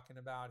we're talking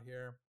about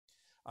here.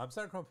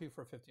 Cytochrome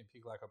P450 and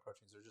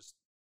P-glycoproteins are just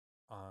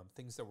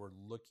things that we're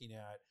looking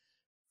at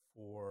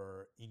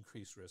for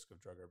increased risk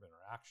of drug-herb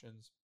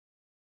interactions.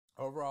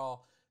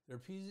 Overall, there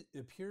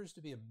appears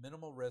to be a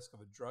minimal risk of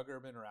a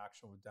drug-herb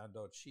interaction with Dan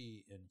Dou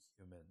Chi in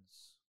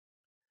humans.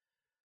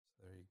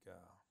 So there you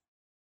go.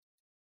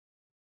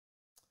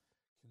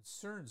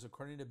 Concerns,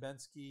 according to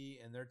Bensky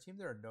and their team,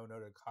 there are no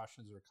noted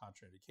cautions or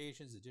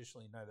contraindications.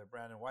 Additionally, neither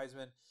Brandon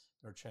Wiseman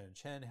nor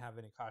Chen have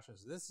any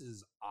cautions. This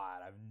is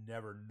odd. I've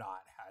never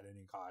not had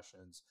any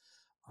cautions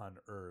on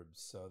herbs,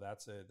 so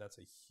that's a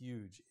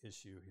huge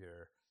issue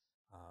here.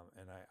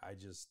 And I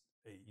just,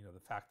 the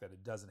fact that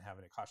it doesn't have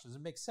any cautions,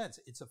 it makes sense.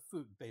 It's a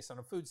food based on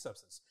a food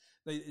substance.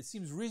 It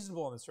seems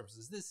reasonable on the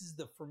surface. This is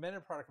the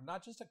fermented product of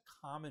not just a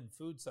common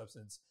food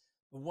substance,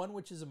 the one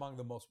which is among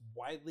the most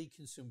widely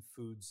consumed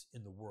foods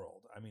in the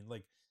world. I mean,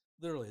 like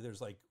literally there's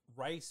like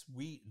rice,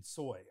 wheat, and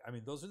soy. I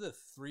mean, those are the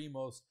three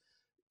most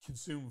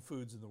consumed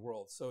foods in the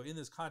world. So in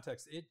this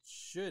context, it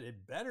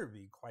better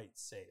be quite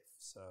safe.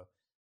 So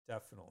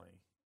definitely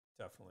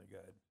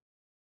good.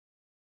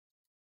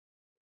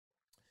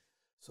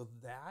 So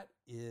that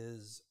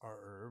is our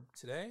herb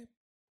today.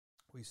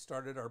 We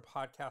started our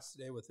podcast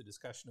today with a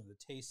discussion of the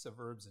tastes of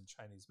herbs in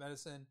Chinese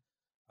medicine,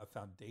 a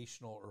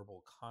foundational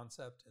herbal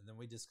concept, and then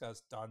we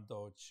discussed Dan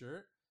Dou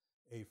Chi,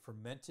 a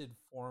fermented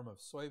form of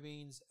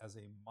soybeans, as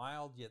a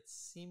mild yet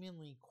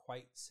seemingly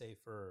quite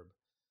safe herb.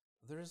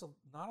 There's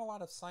not a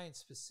lot of science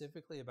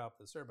specifically about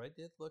this herb. I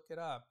did look it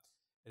up.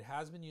 It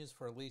has been used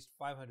for at least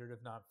 500,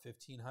 if not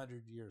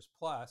 1,500 years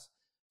plus,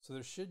 so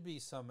there should be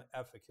some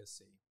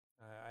efficacy.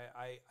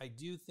 I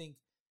do think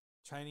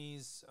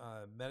Chinese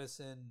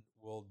medicine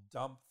will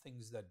dump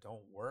things that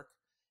don't work,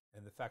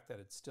 and the fact that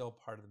it's still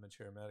part of the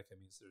materia medica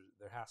means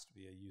there has to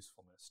be a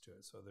usefulness to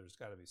it. So there's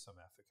got to be some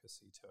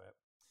efficacy to it.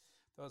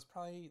 Though it's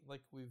probably,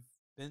 like we've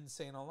been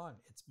saying all along,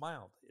 it's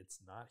mild. It's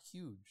not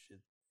huge. It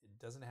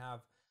doesn't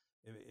have,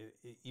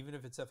 even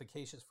if it's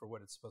efficacious for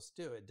what it's supposed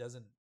to do, it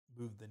doesn't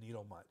move the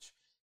needle much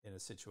in a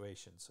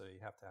situation. So you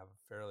have to have a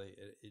fairly,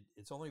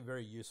 it's only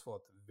very useful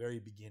at the very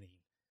beginning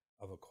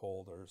of a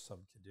cold or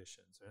some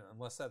conditions,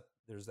 unless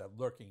there's that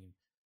lurking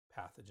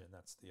pathogen.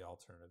 That's the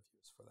alternative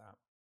use for that.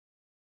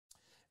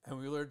 And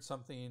we learned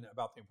something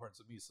about the importance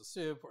of miso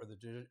soup, or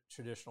the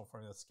traditional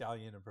formula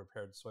scallion and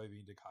prepared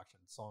soybean decoction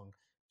song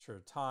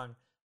chur tang,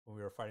 when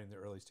we were fighting the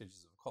early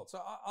stages of a cold.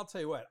 So I'll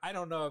tell you what, I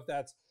don't know if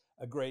that's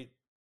a great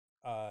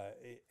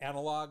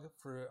analog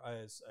for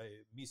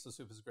miso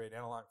soup is a great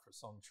analog for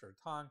song chur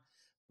tang,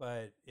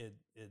 but it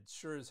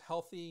sure is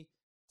healthy,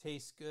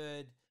 tastes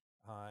good.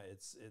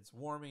 It's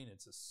warming.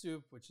 It's a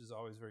soup, which is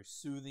always very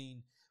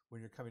soothing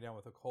when you're coming down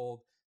with a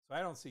cold. So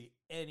I don't see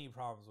any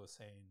problems with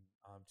saying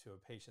to a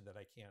patient that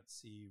I can't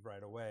see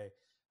right away,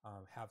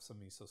 have some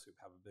miso soup,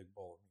 have a big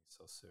bowl of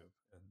miso soup,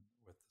 and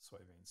with the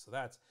soybeans. So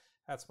that's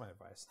my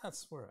advice.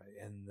 That's where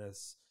I end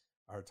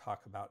our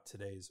talk about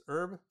today's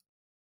herb.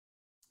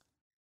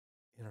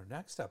 In our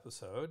next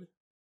episode,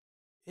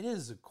 it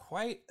is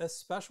quite a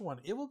special one.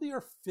 It will be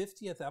our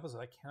 50th episode.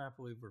 I cannot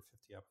believe we're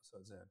 50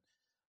 episodes in.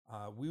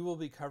 We will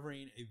be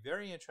covering a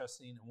very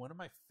interesting, one of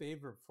my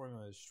favorite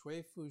formulas,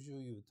 shui fuju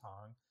yu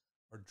tang,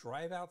 or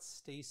drive out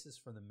stasis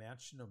from the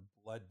mansion of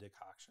blood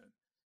decoction.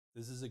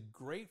 This is a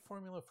great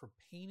formula for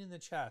pain in the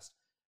chest,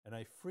 and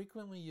I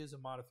frequently use a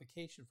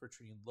modification for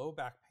treating low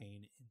back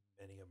pain in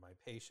many of my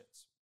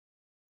patients.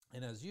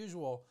 And as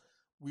usual,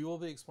 we will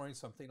be exploring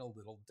something a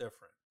little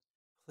different.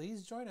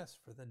 Please join us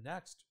for the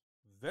next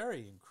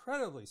very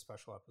incredibly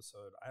special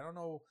episode. I don't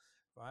know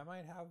if I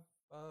might have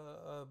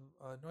a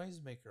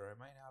noisemaker. I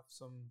might have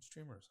some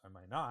streamers. I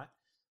might not.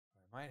 I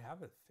might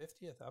have a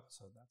 50th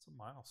episode. That's a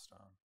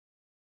milestone.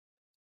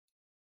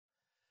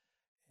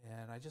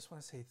 And I just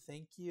want to say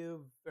thank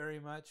you very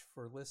much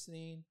for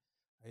listening.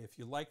 If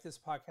you like this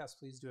podcast,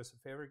 please do us a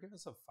favor. Give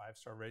us a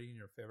 5-star rating in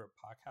your favorite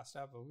podcast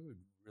app. We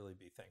would really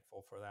be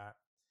thankful for that.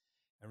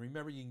 And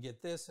remember, you can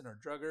get this in our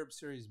Drug Herb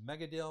Series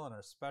Mega Deal and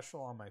our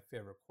special on my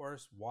favorite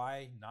course,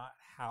 Why Not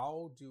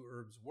How Do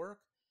Herbs Work,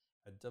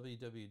 at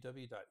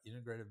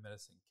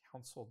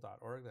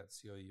www.integrativemedicinecouncil.org.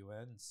 That's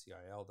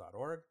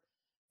COUNCIL.org.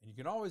 And you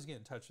can always get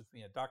in touch with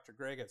me at Dr.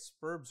 Greg at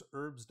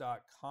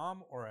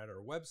spurbsherbs.com, or at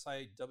our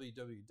website,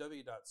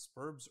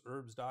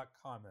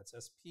 www.spurbsherbs.com. That's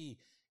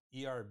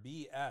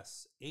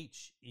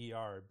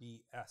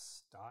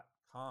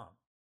SPERBSHERBS.com.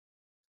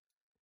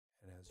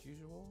 And as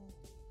usual,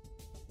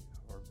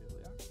 our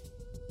bibliography.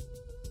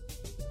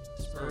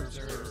 Spurbs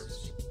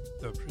Herbs.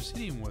 The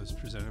proceeding was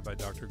presented by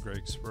Dr.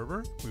 Greg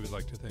Sperber. We would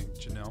like to thank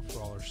Janelle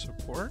for all her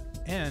support,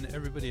 and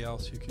everybody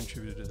else who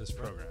contributed to this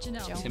program.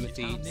 Janelle.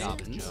 Timothy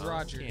Dobbins,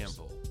 Rogers,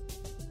 Campbell.